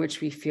 yet from which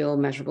we feel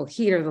measurable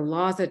heat, are the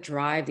laws that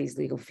drive these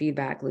legal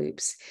feedback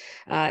loops.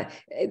 On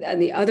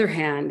the other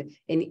hand,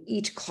 in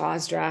each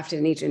clause drafted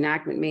and each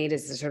enactment made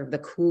is the sort of the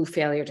cool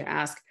failure to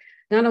ask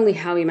not only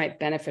how we might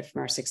benefit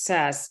from our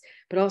success,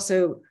 but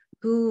also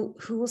who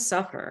will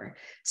suffer.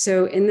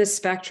 So in this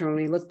spectrum,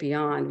 when we look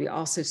beyond, we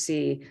also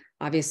see,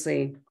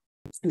 obviously,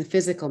 in the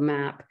physical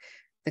map,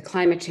 the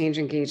climate change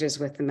engages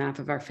with the map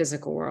of our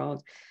physical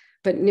world,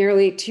 but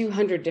nearly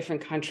 200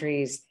 different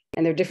countries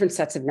and their different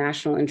sets of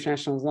national and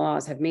international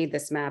laws have made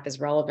this map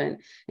as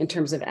relevant in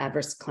terms of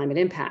adverse climate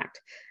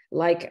impact.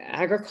 Like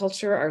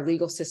agriculture, our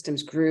legal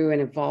systems grew and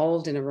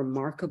evolved in a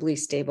remarkably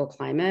stable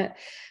climate,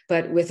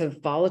 but with a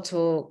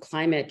volatile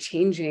climate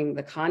changing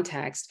the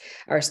context,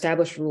 our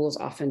established rules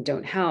often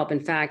don't help.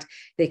 In fact,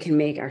 they can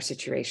make our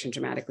situation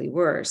dramatically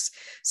worse.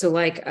 So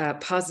like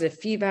positive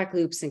feedback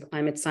loops in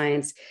climate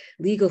science,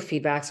 legal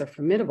feedbacks are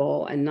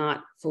formidable and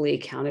not fully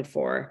accounted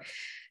for.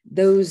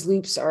 Those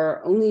loops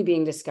are only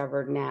being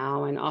discovered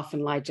now and often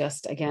lie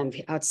just, again,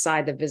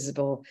 outside the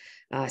visible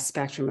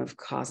spectrum of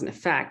cause and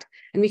effect.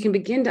 And we can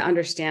begin to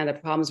understand the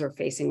problems we're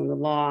facing when the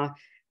law,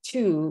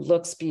 too,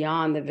 looks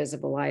beyond the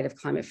visible light of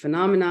climate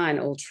phenomena and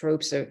old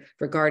tropes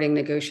regarding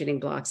negotiating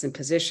blocks and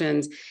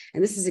positions.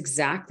 And this is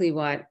exactly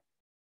what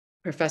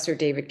Professor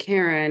David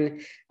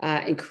Caron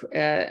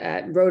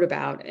wrote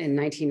about in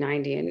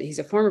 1990, and he's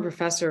a former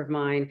professor of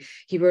mine.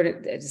 He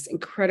wrote this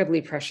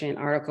incredibly prescient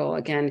article,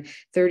 again,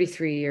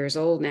 33 years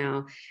old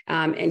now,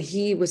 and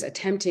he was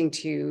attempting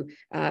to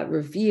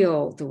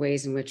reveal the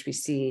ways in which we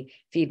see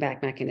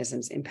feedback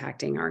mechanisms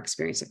impacting our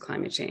experience of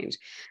climate change.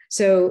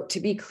 So to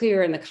be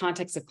clear, in the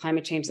context of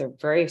climate change, there are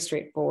very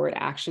straightforward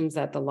actions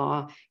that the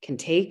law can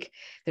take.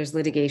 There's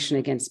litigation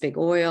against big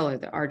oil or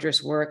the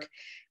arduous work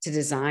to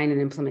design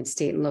and implement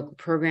state and local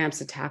programs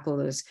to tackle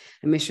those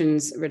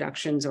emissions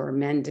reductions or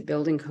amend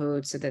building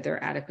codes so that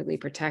they're adequately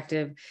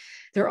protective.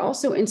 There are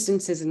also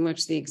instances in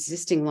which the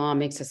existing law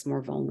makes us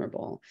more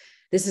vulnerable.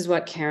 This is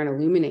what Karen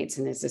illuminates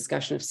in this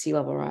discussion of sea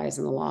level rise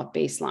and the law of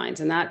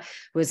baselines. And that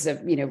was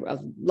a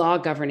law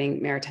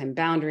governing maritime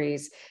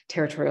boundaries,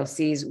 territorial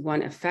seas,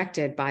 one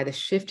affected by the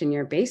shift in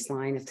your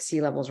baseline if the sea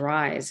levels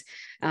rise,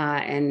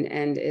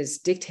 and is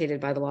dictated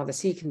by the Law of the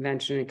Sea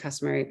Convention and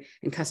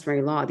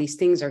customary law. These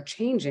things are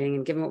changing,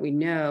 and given what we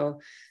know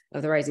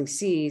of the rising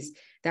seas,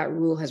 that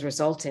rule has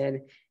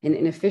resulted in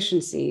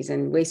inefficiencies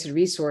and wasted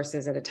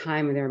resources at a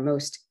time when they're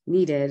most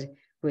needed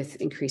with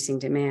increasing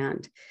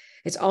demand.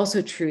 It's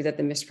also true that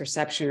the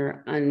misperception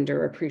or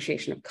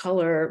underappreciation of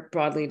color,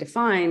 broadly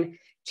defined,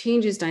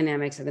 changes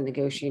dynamics at the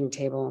negotiating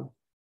table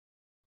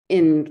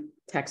in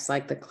texts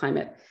like the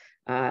climate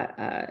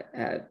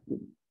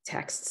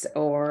texts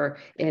or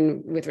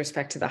with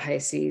respect to the high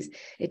seas.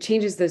 It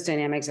changes those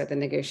dynamics at the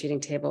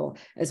negotiating table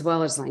as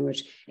well as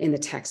language in the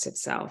text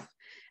itself.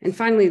 And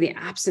finally, the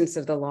absence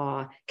of the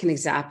law can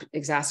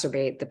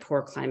exacerbate the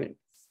poor climate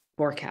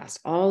forecast.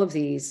 All of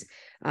these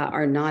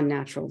are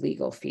non-natural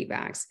legal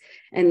feedbacks.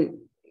 And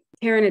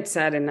Karen had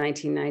said in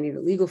 1990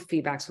 that legal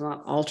feedbacks will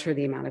not alter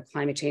the amount of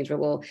climate change, but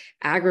will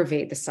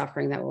aggravate the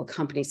suffering that will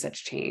accompany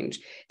such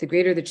change. The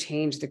greater the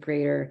change, the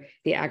greater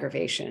the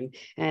aggravation.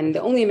 And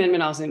the only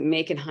amendment I'll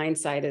make in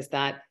hindsight is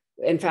that,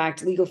 in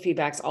fact, legal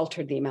feedbacks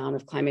altered the amount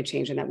of climate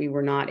change and that we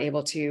were not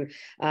able to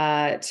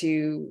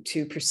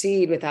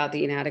proceed without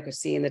the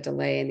inadequacy and the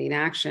delay and the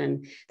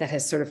inaction that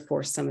has sort of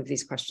forced some of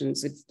these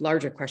questions,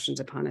 larger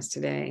questions upon us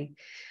today.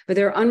 But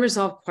there are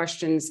unresolved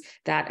questions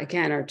that,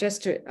 again, are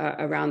just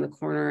around the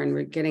corner, and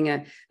we're getting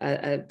a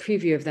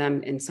preview of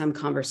them in some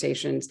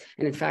conversations.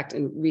 And in fact,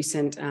 in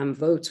recent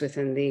votes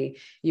within the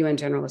UN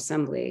General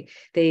Assembly,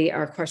 they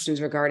are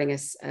questions regarding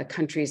a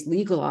country's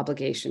legal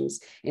obligations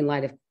in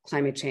light of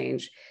climate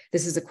change.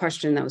 This is a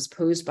question that was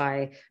posed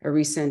by a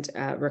recent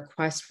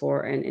request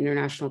for an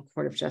International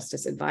Court of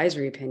Justice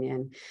advisory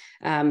opinion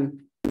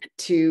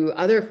to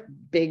other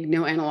big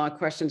no analog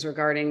questions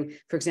regarding,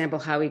 for example,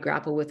 how we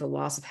grapple with the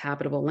loss of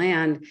habitable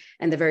land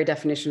and the very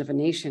definition of a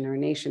nation or a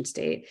nation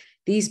state.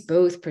 These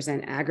both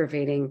present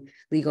aggravating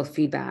legal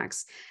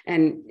feedbacks.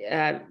 And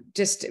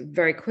just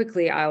very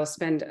quickly, I'll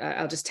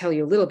just tell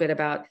you a little bit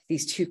about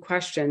these two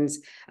questions,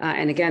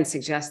 and again,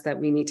 suggest that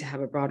we need to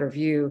have a broader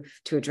view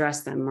to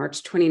address them.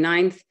 March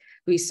 29th,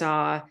 we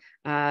saw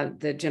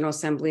the General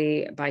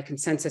Assembly, by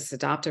consensus,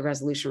 adopt a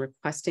resolution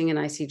requesting an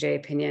ICJ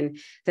opinion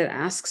that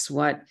asks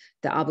what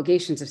the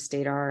obligations of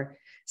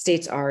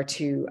states are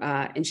to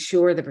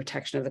ensure the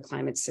protection of the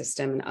climate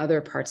system and other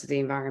parts of the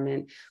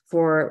environment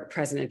for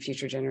present and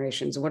future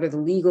generations. What are the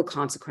legal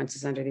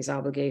consequences under these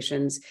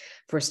obligations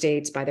for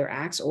states by their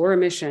acts or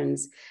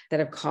omissions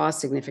that have caused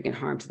significant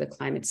harm to the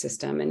climate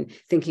system, and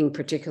thinking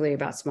particularly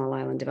about small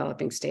island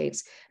developing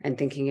states and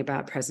thinking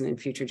about present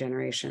and future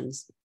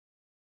generations.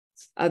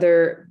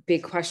 Other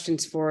big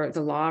questions for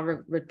the law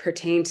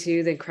pertain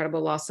to the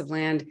incredible loss of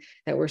land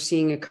that we're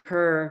seeing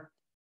occur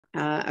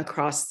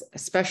across,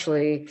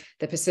 especially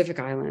the Pacific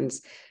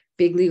Islands.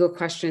 Big legal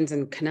questions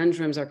and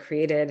conundrums are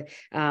created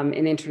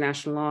in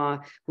international law,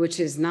 which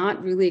is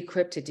not really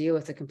equipped to deal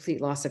with the complete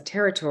loss of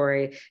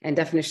territory, and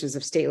definitions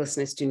of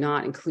statelessness do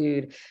not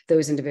include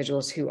those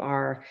individuals who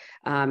are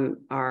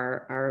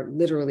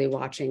literally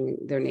watching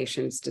their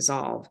nations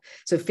dissolve.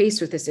 So faced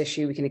with this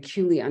issue, we can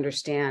acutely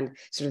understand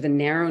sort of the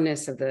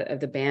narrowness of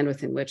the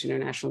bandwidth in which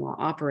international law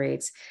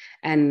operates,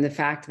 and the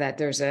fact that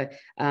there's a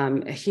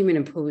human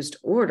imposed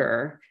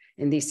order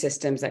in these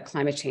systems that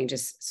climate change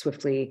is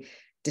swiftly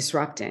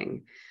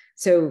disrupting.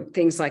 So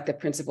things like the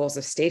principles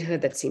of statehood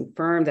that seem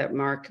firm, that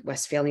mark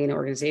Westphalian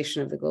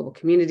organization of the global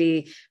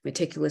community,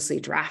 meticulously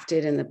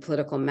drafted in the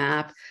political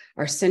map,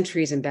 are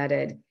centuries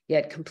embedded,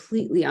 yet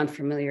completely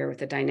unfamiliar with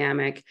the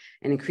dynamic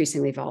and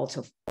increasingly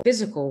volatile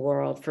physical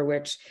world for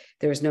which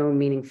there is no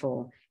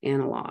meaningful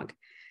analog.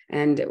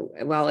 And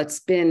while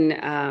it's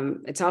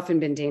often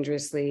been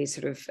dangerously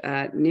sort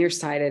of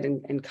nearsighted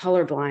and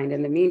colorblind,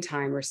 in the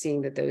meantime, we're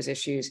seeing that those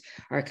issues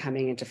are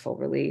coming into full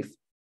relief.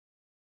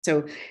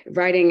 So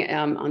writing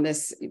on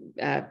this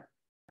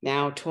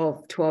now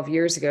 12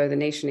 years ago, the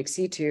nation ex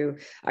situ,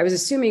 I was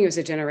assuming it was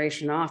a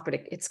generation off, but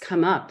it's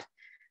come up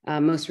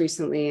most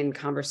recently in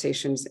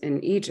conversations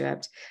in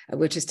Egypt,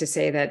 which is to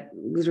say that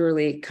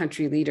literally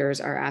country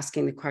leaders are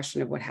asking the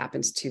question of what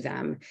happens to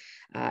them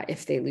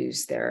if they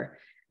lose their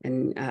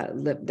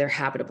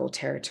habitable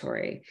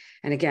territory.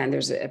 And again,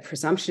 there's a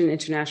presumption in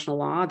international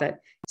law that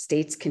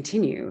states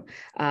continue.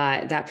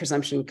 That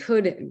presumption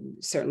could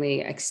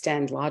certainly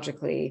extend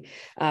logically,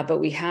 but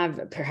we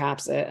have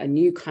perhaps a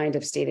new kind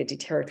of state, a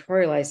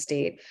deterritorialized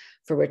state,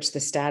 for which the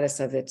status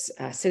of its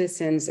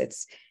citizens,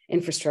 its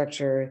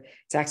infrastructure,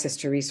 its access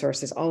to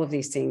resources, all of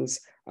these things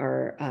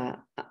are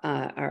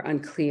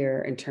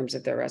unclear in terms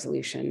of their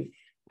resolution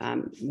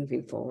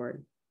moving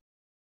forward.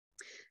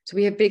 So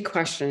we have big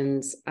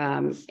questions,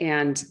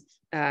 and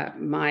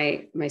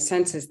my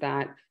sense is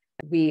that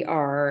we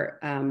are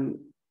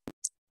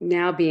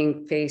now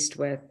being faced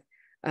with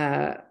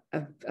a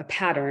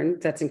pattern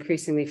that's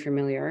increasingly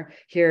familiar.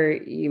 Here,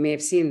 you may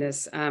have seen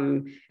this,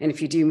 and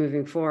if you do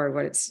moving forward,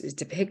 what it's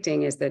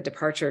depicting is the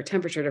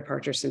temperature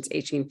departure since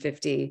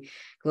 1850,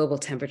 global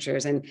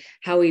temperatures, and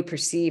how we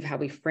perceive, how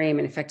we frame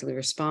and effectively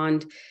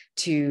respond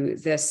to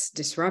this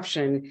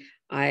disruption,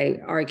 I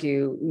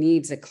argue,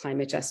 needs a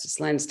climate justice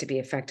lens to be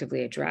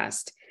effectively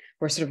addressed.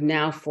 We're sort of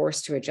now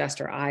forced to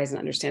adjust our eyes and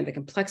understand the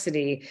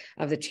complexity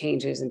of the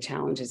changes and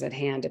challenges at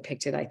hand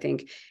depicted, I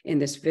think, in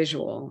this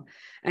visual.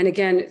 And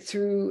again,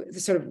 through the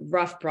sort of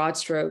rough broad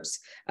strokes,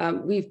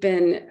 we've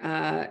been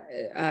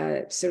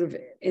sort of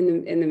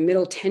in the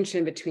middle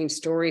tension between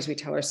stories we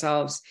tell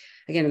ourselves,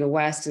 again, in the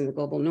West and the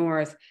global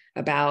North,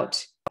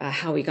 about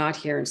how we got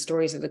here, and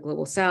stories of the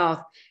global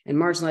South and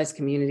marginalized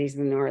communities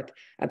in the North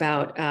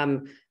about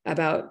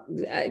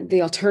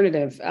the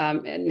alternative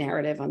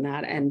narrative on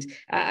that. And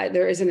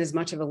there isn't as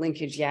much of a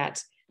linkage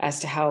yet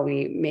as to how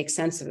we make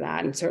sense of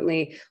that. And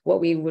certainly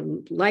what we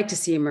would like to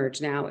see emerge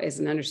now is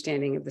an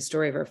understanding of the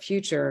story of our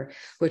future,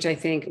 which I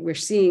think we're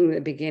seeing the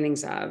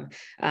beginnings of.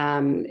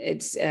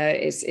 It's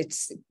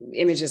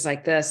images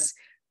like this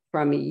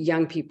from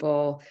young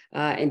people,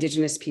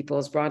 indigenous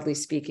peoples, broadly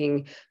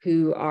speaking,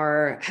 who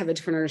have a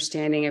different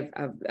understanding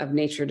of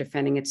nature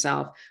defending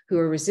itself, who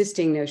are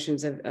resisting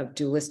notions of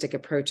dualistic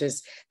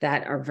approaches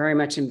that are very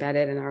much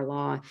embedded in our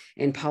law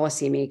and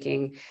policy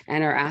making,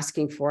 and are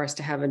asking for us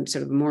to have a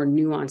sort of more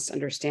nuanced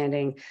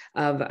understanding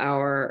of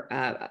our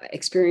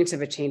experience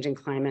of a changing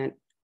climate,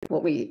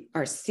 what we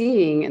are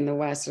seeing in the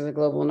West or the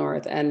global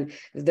North, and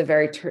the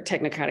very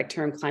technocratic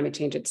term climate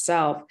change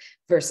itself,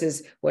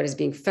 versus what is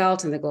being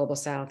felt in the global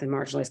South and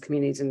marginalized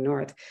communities in the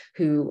North,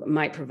 who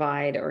might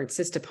provide or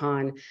insist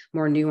upon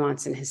more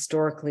nuanced and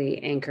historically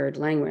anchored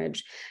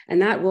language.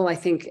 And that will, I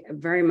think,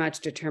 very much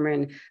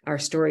determine our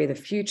story of the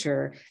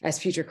future, as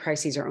future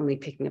crises are only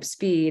picking up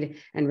speed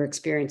and we're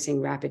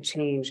experiencing rapid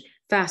change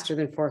faster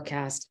than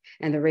forecast.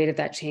 And the rate of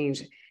that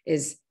change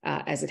is,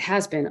 as it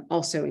has been,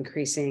 also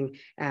increasing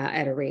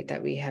at a rate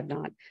that we have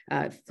not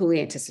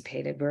fully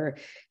anticipated. We're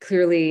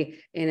clearly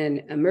in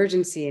an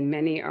emergency, and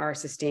many are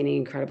sustaining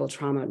incredible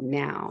trauma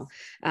now.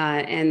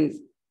 And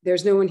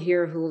there's no one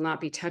here who will not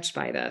be touched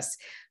by this.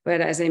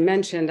 But as I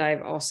mentioned,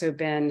 I've also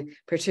been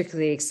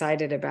particularly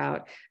excited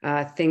about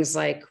things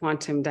like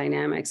quantum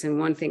dynamics. And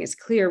one thing is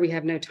clear: we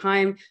have no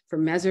time for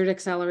measured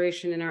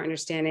acceleration in our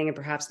understanding, and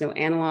perhaps no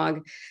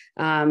analog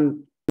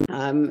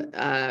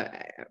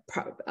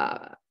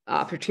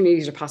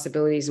opportunities or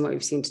possibilities in what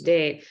we've seen to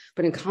date.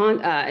 But in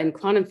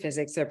quantum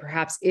physics, there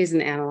perhaps is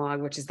an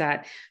analog, which is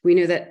that we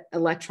know that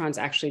electrons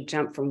actually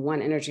jump from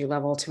one energy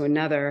level to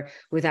another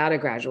without a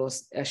gradual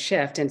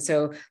shift. And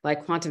so,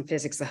 like quantum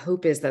physics, the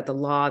hope is that the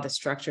law, the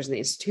structures, and the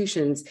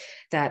institutions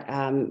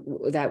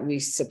that we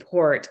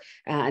support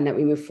and that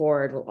we move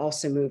forward will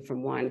also move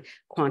from one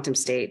quantum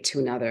state to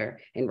another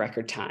in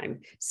record time.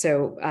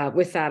 So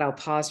with that, I'll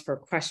pause for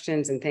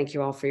questions, and thank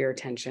you all for your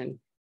attention.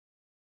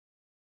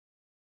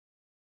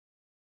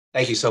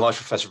 Thank you so much,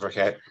 Professor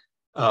Burkett.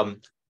 As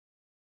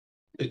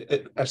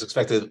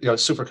expected,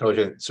 super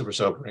cogent, super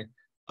sobering.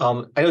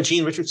 I know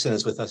Jean Richardson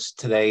is with us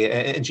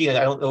today, and Jean,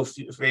 I don't know if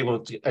you're able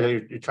to. I know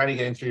you're trying to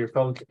get in through your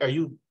phone. Are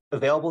you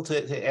available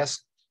to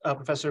ask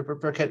Professor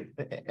Burkett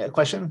a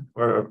question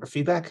or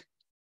feedback?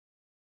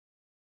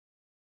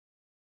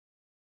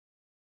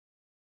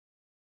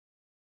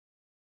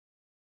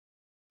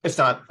 If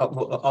not,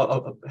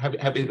 I'll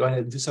happy to go ahead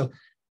and do so.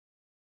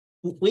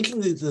 Linking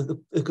the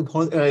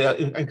component, I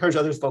encourage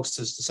other folks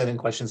to send in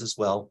questions as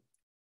well.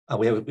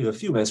 We have a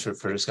few minutes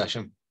for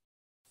discussion.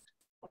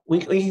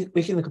 Linking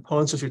the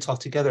components of your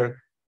talk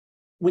together,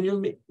 when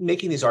you're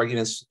making these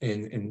arguments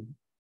in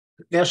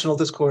national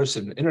discourse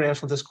and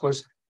international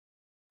discourse,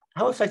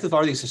 how effective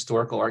are these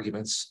historical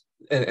arguments,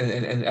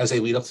 and as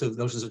they lead up to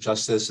notions of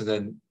justice and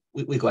then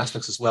legal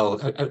aspects as well?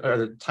 Are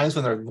there times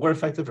when they're more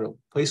effective, or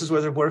places where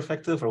they're more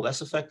effective or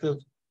less effective?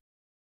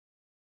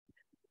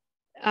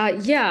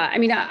 Yeah, I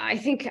mean, I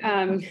think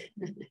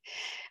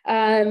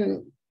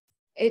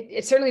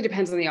it certainly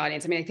depends on the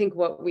audience. I mean, I think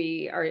what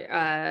we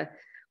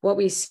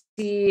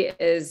see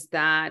is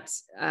that,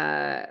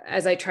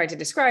 as I tried to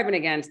describe, and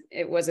again,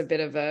 it was a bit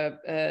of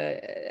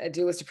a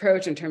dualist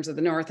approach in terms of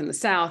the North and the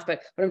South,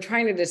 but what I'm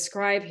trying to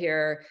describe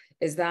here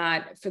is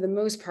that for the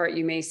most part,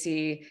 you may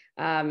see,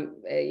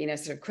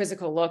 sort of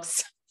quizzical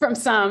looks from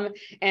some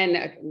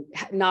and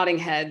nodding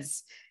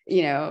heads,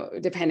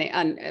 depending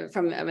on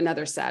from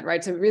another set,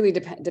 right? So it really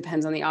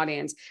depends on the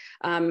audience.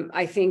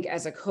 I think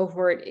as a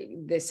cohort,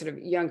 this sort of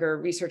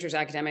younger researchers,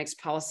 academics,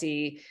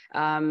 policy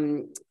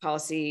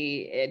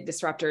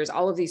disruptors,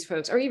 all of these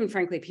folks, or even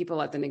frankly,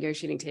 people at the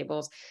negotiating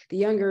tables, the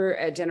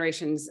younger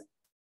generations,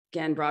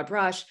 again, broad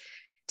brush,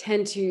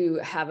 tend to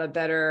have a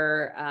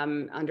better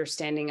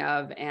understanding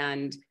of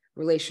and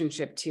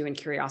relationship to and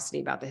curiosity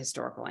about the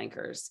historical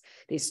anchors,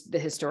 the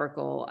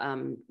historical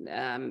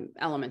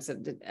elements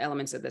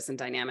of this and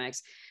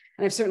dynamics.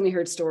 And I've certainly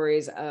heard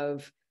stories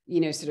of,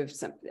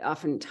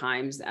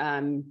 oftentimes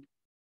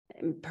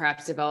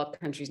perhaps developed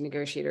countries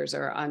negotiators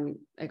are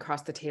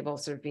across the table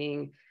sort of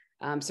being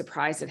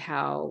surprised at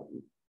how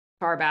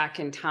far back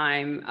in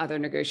time other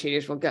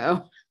negotiators will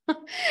go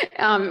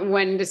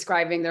when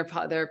describing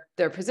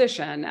their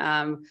position,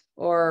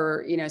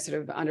 or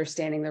sort of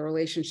understanding the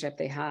relationship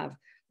they have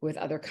with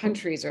other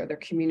countries or other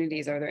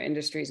communities or other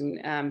industries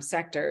and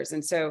sectors.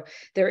 And so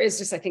there is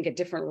just, I think, a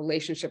different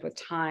relationship with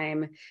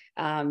time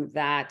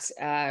that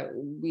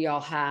we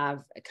all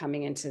have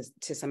coming into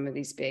some of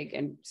these big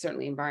and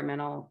certainly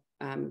environmental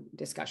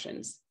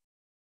discussions.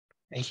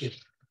 Thank you.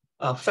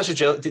 Professor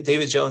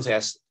David Jones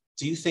asked,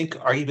 do you think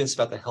arguments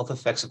about the health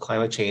effects of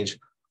climate change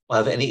will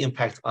have any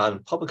impact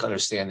on public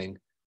understanding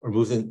or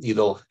move the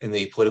needle in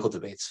the political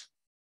debates?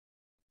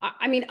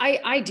 I mean,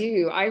 I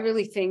do. I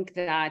really think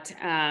that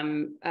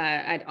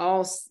at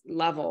all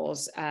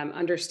levels,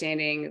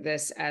 understanding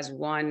this as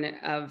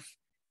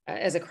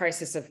as a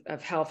crisis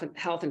of health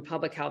and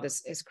public health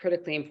is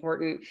critically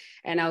important.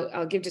 And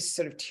I'll give just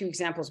sort of two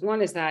examples.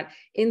 One is that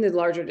in the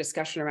larger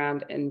discussion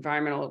around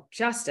environmental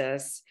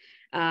justice,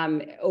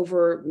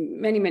 over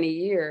many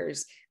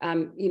years,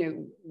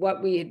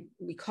 what we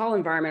call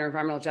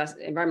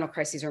environmental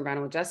crises or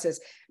environmental justice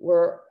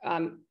were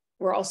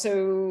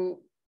also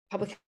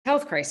public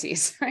health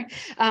crises, right?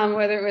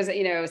 Whether it was,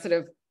 sort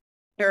of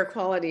air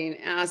quality and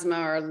asthma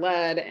or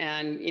lead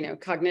and,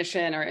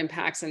 cognition or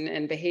impacts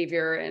and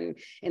behavior and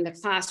in the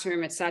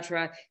classroom, et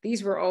cetera.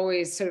 These were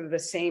always sort of the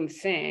same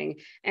thing.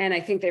 And I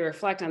think they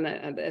reflect on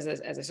as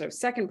a sort of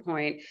second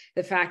point,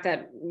 the fact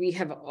that we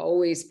have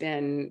always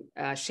been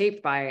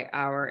shaped by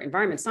our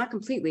environments, not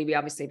completely. We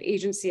obviously have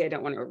agency. I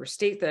don't want to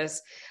overstate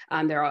this.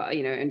 There are,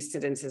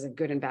 incidences of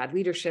good and bad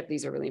leadership.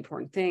 These are really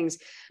important things.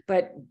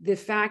 But the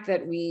fact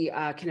that we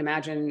can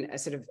imagine a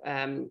sort of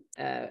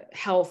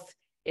health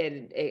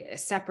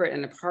separate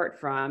and apart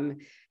from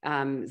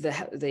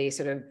the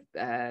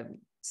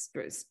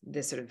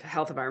sort of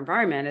health of our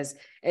environment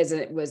as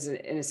it was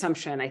an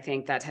assumption, I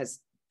think, that has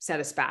set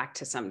us back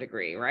to some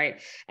degree, right?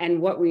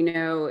 And what we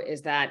know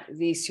is that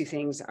these two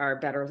things are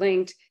better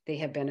linked. They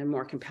have been a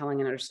more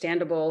compelling and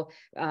understandable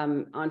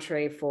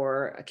entree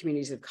for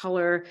communities of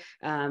color,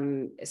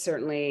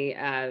 certainly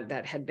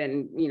that had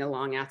been,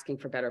 long asking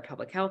for better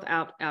public health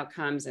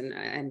outcomes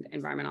and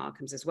environmental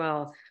outcomes as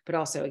well, but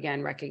also,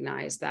 again,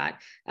 recognize that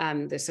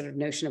the sort of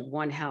notion of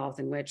one health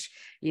in which,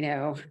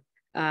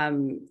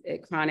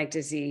 chronic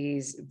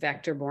disease,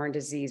 vector-borne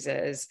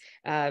diseases,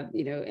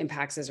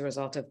 impacts as a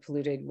result of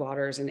polluted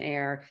waters and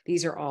air.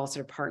 These are all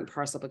sort of part and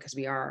parcel because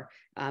we are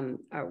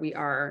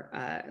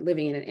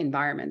living in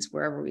environments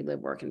wherever we live,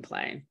 work, and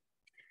play.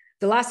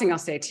 The last thing I'll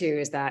say too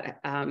is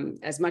that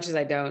as much as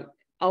I don't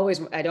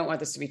want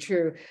this to be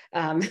true,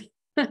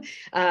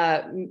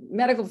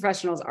 medical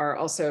professionals are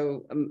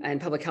also, and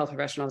public health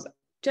professionals,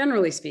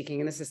 generally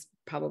speaking, and this is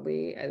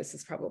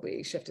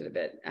probably shifted a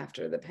bit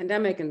after the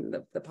pandemic and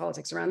the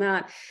politics around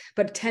that,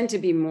 but tend to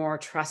be more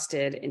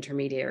trusted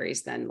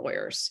intermediaries than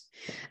lawyers.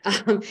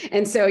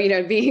 And so,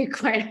 being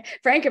quite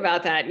frank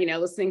about that,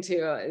 listening to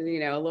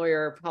a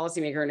lawyer,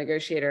 policymaker,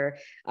 negotiator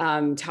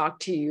talk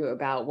to you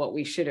about what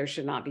we should or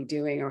should not be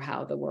doing, or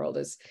how the world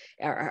is,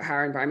 or how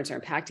our environments are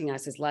impacting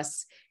us, is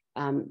less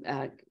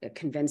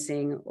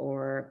convincing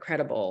or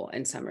credible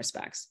in some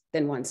respects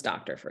than one's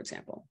doctor, for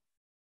example.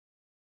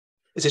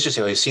 It's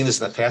interesting. We've seen this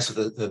in the past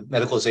with the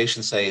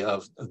medicalization, say,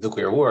 of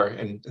nuclear war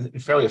in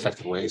fairly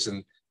effective ways.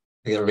 And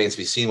I think it remains to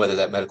be seen whether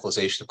that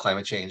medicalization of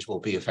climate change will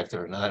be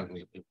effective or not.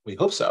 And we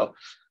hope so,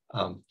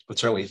 but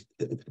certainly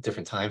at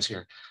different times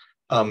here.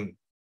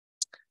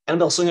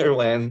 Annabelle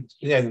Slinger-Land,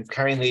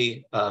 carrying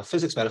the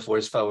physics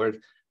metaphors forward,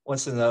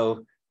 wants to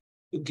know,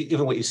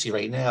 given what you see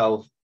right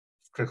now,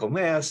 critical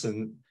mass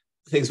and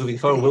things moving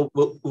forward,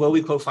 will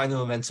we, quote, find the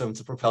momentum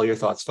to propel your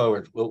thoughts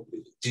forward? Where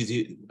do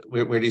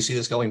you see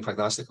this going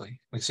prognostically,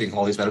 like seeing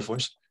all these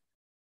metaphors?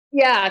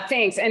 Yeah,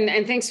 thanks. And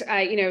thanks,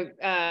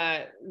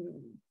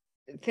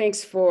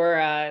 thanks for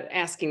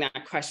asking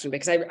that question,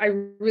 because I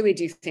really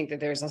do think that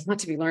there's a lot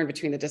to be learned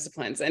between the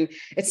disciplines, and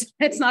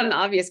it's not an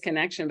obvious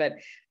connection, but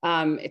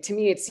to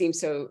me it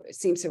seems so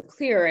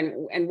clear.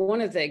 And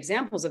one of the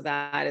examples of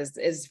that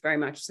is very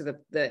much to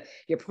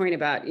your point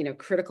about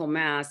critical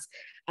mass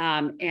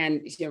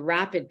and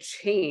rapid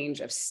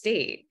change of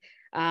state,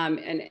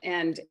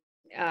 and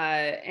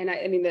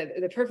I mean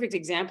the perfect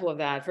example of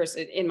that, first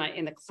in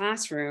the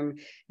classroom,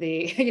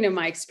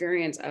 my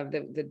experience of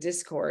the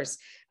discourse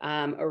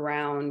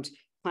around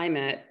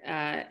climate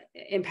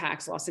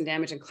impacts, loss and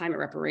damage, and climate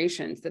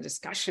reparations, the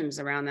discussions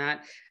around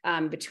that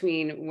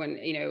between when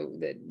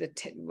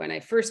when I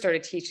first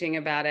started teaching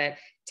about it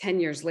 10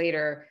 years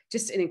later,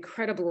 just an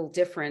incredible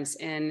difference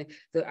in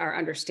our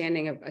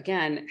understanding of,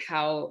 again,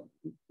 how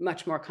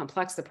much more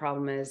complex the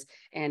problem is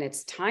and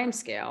its time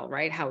scale,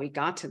 right? How we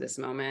got to this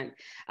moment,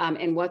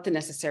 and what the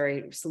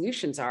necessary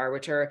solutions are,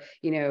 which are,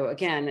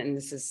 again, and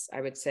this is,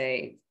 I would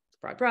say,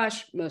 broad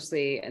brush,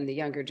 mostly in the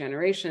younger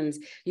generations.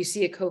 You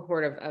see a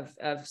cohort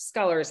of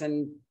scholars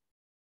and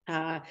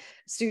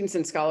students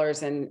and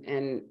scholars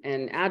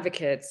and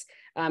advocates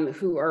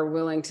who are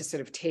willing to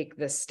sort of take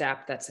this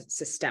step that's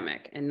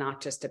systemic and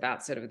not just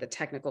about sort of the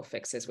technical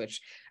fixes,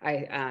 which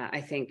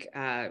I think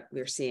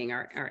we're seeing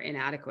are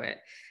inadequate.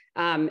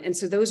 And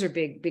so those are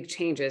big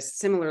changes.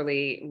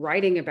 Similarly,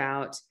 writing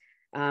about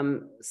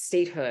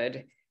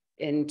statehood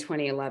in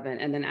 2011,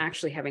 and then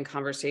actually having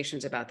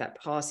conversations about that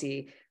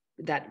policy,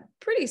 that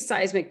pretty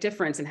seismic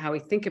difference in how we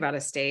think about a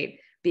state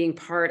being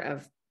part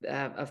of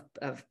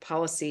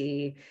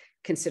policy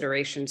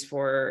considerations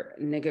for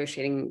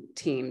negotiating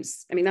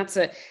teams. I mean,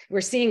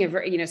 we're seeing a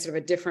very, sort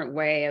of a different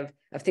way of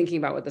thinking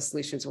about what the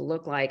solutions will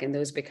look like, and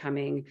those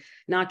becoming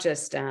not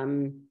just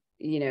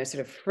sort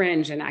of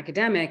fringe and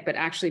academic, but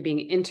actually being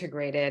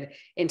integrated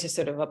into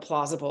sort of a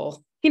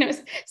plausible,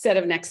 set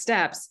of next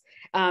steps.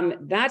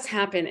 That's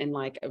happened in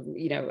like,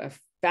 a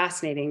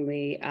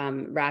fascinatingly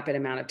rapid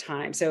amount of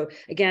time. So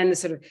again, the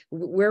sort of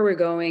where we're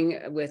going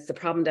with the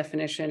problem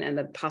definition and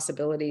the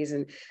possibilities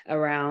and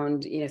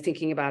around,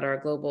 thinking about our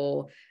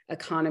global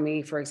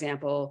economy, for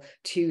example,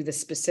 to the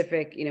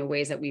specific,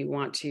 ways that we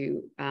want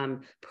to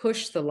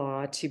push the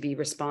law to be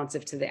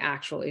responsive to the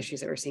actual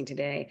issues that we're seeing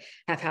today,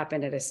 have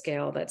happened at a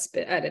scale that's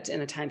been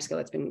in a time scale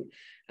that's been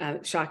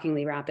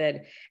shockingly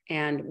rapid,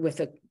 and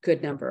with a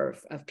good number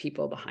of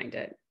people behind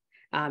it.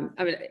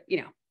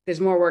 There's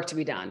more work to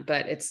be done,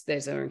 but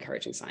there's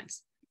encouraging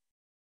signs.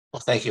 Well,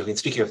 thank you. And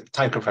speaking of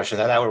time compression,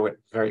 that hour went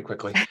very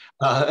quickly.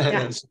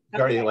 And it's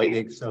very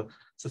enlightening. So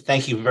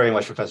thank you very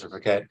much, Professor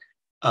Burkett.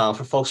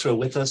 For folks who are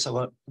with us, I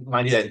want to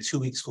remind you that in 2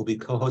 weeks, we'll be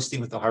co-hosting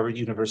with the Harvard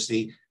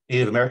University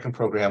Native American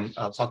program,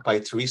 talked by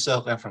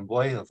Teresa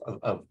Lanframboy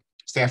of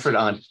Stanford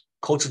on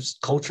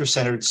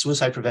culture-centered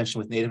suicide prevention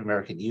with Native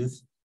American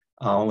youth.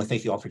 I want to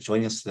thank you all for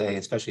joining us today,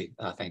 especially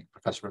thank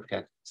Professor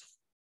Burkett.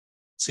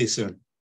 See you soon.